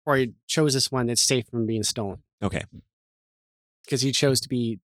Corey chose this one, it's safe from being stolen. Okay. Because he chose to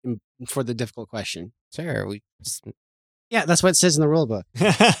be for the difficult question. Sure, we just Yeah, that's what it says in the rule book.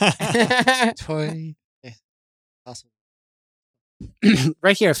 Toy. Awesome.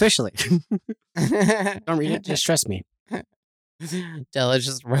 Right here, officially. Don't read it, just trust me. Della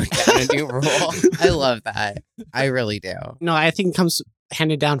just wrote down a new rule. I love that. I really do. No, I think it comes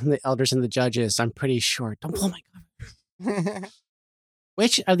handed down from the elders and the judges. I'm pretty sure. Don't pull my cover.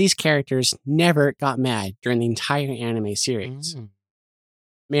 Which of these characters never got mad during the entire anime series? Mm.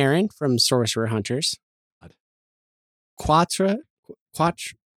 Marin from Sorcerer Hunters. Quatre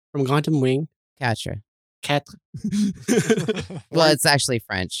from Gundam Wing. Gotcha. Quatre. Well, it's actually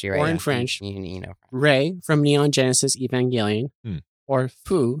French. You're right. Or in You- French. You know. Rei from Neon Genesis Evangelion. Hmm. Or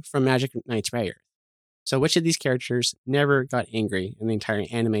Fu from Magic Knights Ray. So which of these characters never got angry in the entire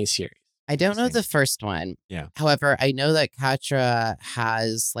anime series? I don't know Interesting. the first one. Yeah. However, I know that Katra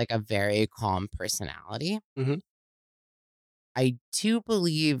has like a very calm personality. Mhm. I do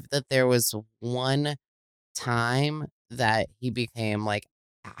believe that there was one time that he became like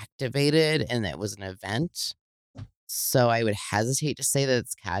activated and it was an event. So I would hesitate to say that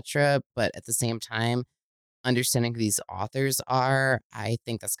it's Katra, but at the same time, understanding who these authors are, I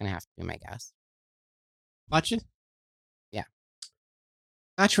think that's going to have to be my guess. Watch it. Yeah.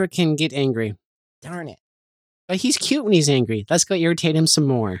 Quatre can get angry, Darn it. but he's cute when he's angry. Let's go irritate him some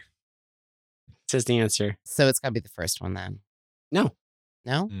more. Says the answer. So it's got to be the first one then. No,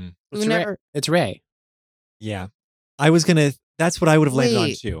 No? Mm. Who It's never? it's Ray. Yeah. that's what I would have landed on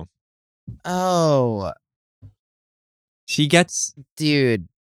Wait. too. Oh, She gets dude.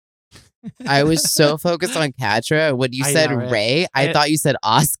 I was so focused on Katra. When you I said know, right? Ray, I thought you said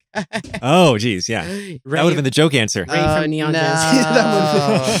Oscar. oh geez, yeah. Ray, That would have been the joke answer. Ray from Neon Genesis.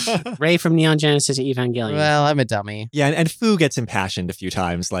 That no. Ray from Neon Genesis Evangelion. Well, I'm a dummy. Yeah, and Fu gets impassioned a few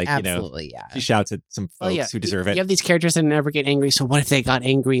times, like Absolutely, yeah. she shouts at some folks who deserve You it. have these characters that never get angry, so what if they got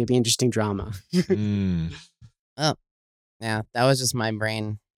angry? It'd be interesting drama. Mm. Yeah, that was just my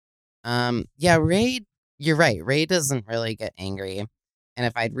brain. Yeah, Ray, you're right. Ray doesn't really get angry. And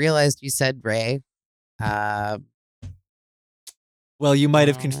if I'd realized you said Ray, Well, Well, you might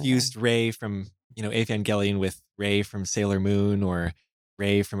have confused Rei from, Evangelion with Rei from Sailor Moon, or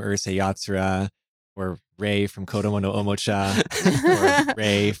Rei from Urusei Yatsura, or Rei from Kodomo no Omocha, or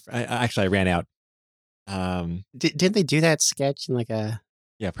Rei. Actually, I ran out. Didn't they do that sketch in like a?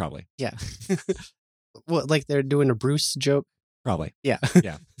 Yeah, probably. Yeah. Well, like they're doing a Bruce joke. Probably. Yeah.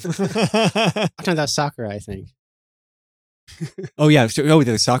 Yeah. I'm talking about soccer, I think. Oh, yeah.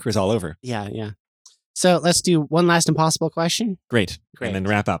 The soccer is all over. Yeah. So let's do one last impossible question. Great. And then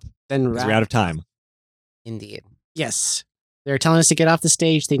wrap up. Then We're out of time. Indeed. Yes. They're telling us to get off the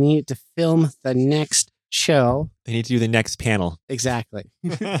stage. They need to film the next show. They need to do the next panel. Exactly.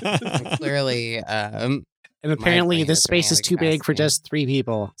 Clearly, And apparently brain this is space running is out of too big for capacity. just 3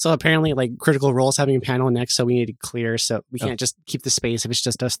 people. So apparently like Critical Role's having a panel next, so we need to clear. So we can't just keep the space if it's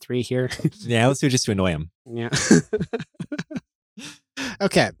just us 3 here. Yeah, let's do it just to annoy him. Yeah.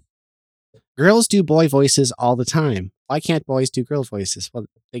 Okay. Girls do boy voices all the time. Why can't boys do girl voices? Well,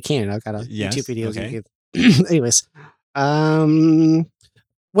 they can. I've got a Yes, YouTube video. okay. Anyways,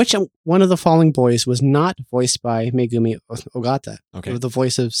 which one of the following boys was not voiced by Megumi Ogata? Okay. The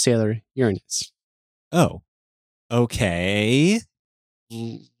voice of Sailor Uranus. Oh. Okay.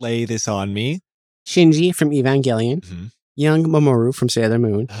 Lay this on me. Shinji from Evangelion. Mhm. Young Mamoru from Sailor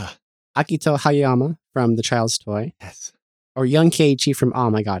Moon. Ah, Akito Hayama from The Child's Toy. yes. Or young Keiichi from Oh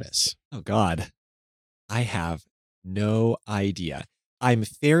My Goddess. Oh, God. I have no idea. I'm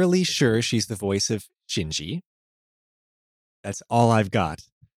fairly sure she's the voice of Shinji. That's all I've got.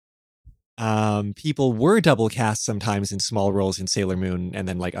 People were double cast sometimes in small roles in Sailor Moon and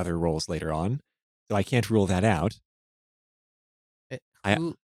then like other roles later on. So I can't rule that out.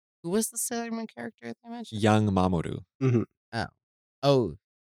 who was the Sailor Moon character that they mentioned? Young Mamoru. Oh,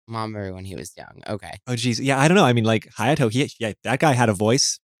 Mamoru when he was young. Okay. Oh, geez. Yeah, I don't know. I mean, like Hayato, that guy had a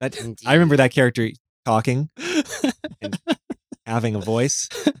voice. Indeed. I remember that character talking and having a voice.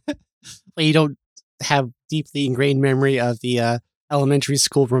 But you don't have deeply ingrained memory of the elementary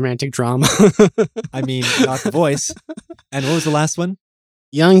school romantic drama. I mean, not the voice. And what was the last one?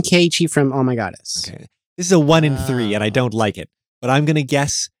 Young Keiichi from Oh My Goddess. Okay. This is a 1 in 3, and I don't like it. But I'm going to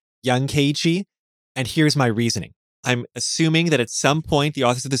guess young Keiichi, and here's my reasoning. I'm assuming that at some point the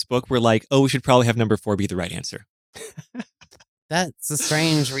authors of this book were like, oh, we should probably have number 4 be the right answer. That's a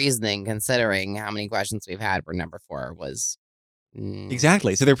strange reasoning considering how many questions we've had where number 4 was.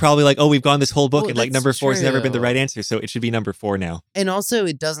 Exactly. So they're probably like, oh, we've gone this whole book, Well, and like that's number 4 has never been the true. right answer, so it should be number 4 now. And also,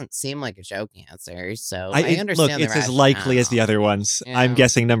 it doesn't seem like a joke answer, so I understand Look, the it's as likely as the rationale. other ones. Yeah. I'm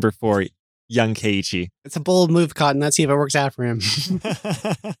guessing number 4, young Keiichi. It's a bold move, Cotton. Let's see if it works out for him.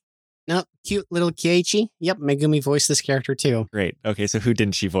 Nope. Cute little Keiichi. Yep. Megumi voiced this character too. Great. Okay, so who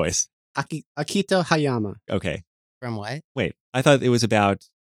didn't she voice? Akito Hayama Okay. From what? Wait, I thought it was about...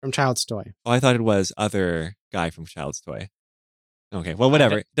 from Child's Toy. Oh, I thought it was other guy from Child's Toy. Okay, well,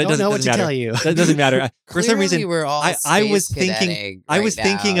 whatever. That Don't doesn't know what to matter. tell you. That doesn't matter. For some Clearly reason, we're all I was space thinking, cadeting I right was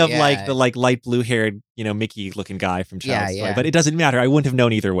thinking now, of like yeah. the light blue haired, Mickey looking guy from Child's Toy, Yeah. but it doesn't matter. I wouldn't have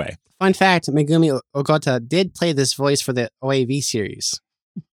known either way. Fun fact, Megumi Ogata did play this voice for the OAV series.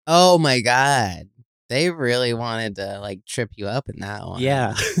 Oh my god. They really wanted to like trip you up in that one.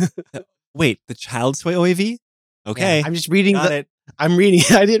 Yeah. Wait, the Child's Toy OAV? Okay, I'm just reading got it. I'm reading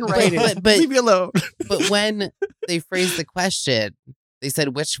I didn't write it. But- Leave me alone. But when they phrased the question, they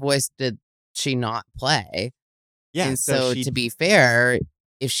said, which voice did she not play? Yeah, And so she, to be fair,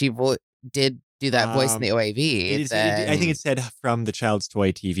 if she did do that voice in the OAV, I think it said from the Child's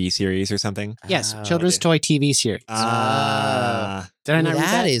Toy TV series or something. Yes, Oh, Children's Toy TV series. Did Did I not read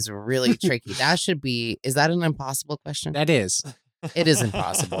that that? is really tricky. That should be. Is that an impossible question? That is. It is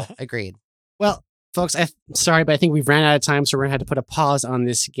impossible. Agreed. Well, folks, I'm sorry, but I think we've ran out of time, so we're going to have to put a pause on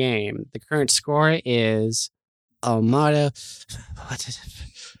this game. The current score is Almada. What is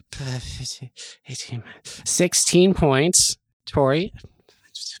it? 18, 16 points. Tori,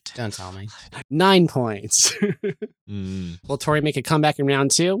 Don't tell me. 9 points. Mm. Will Tori make a comeback in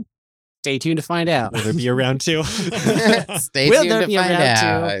round 2? Stay tuned to find out. Will there be a round 2? Stay Will tuned there to be a find round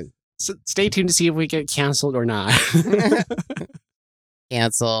out. So stay tuned to see if we get canceled or not.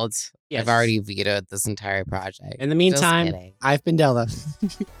 Canceled. Yes. I've already vetoed this entire project. In the Just meantime, kidding. I've been Della.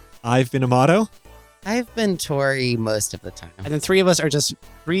 I've been Amato. I've been Tori most of the time. And the 3 of us are just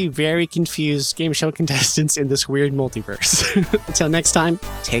 3 very confused game show contestants in this weird multiverse. Until next time,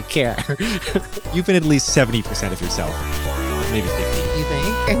 take care. You've been at least 70% of yourself. Maybe 50. You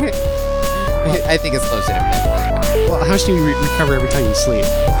think? I think it's closer to 50. Well, how much do you recover every time you sleep?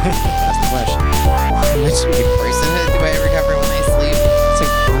 That's the question. How much personhood do I recover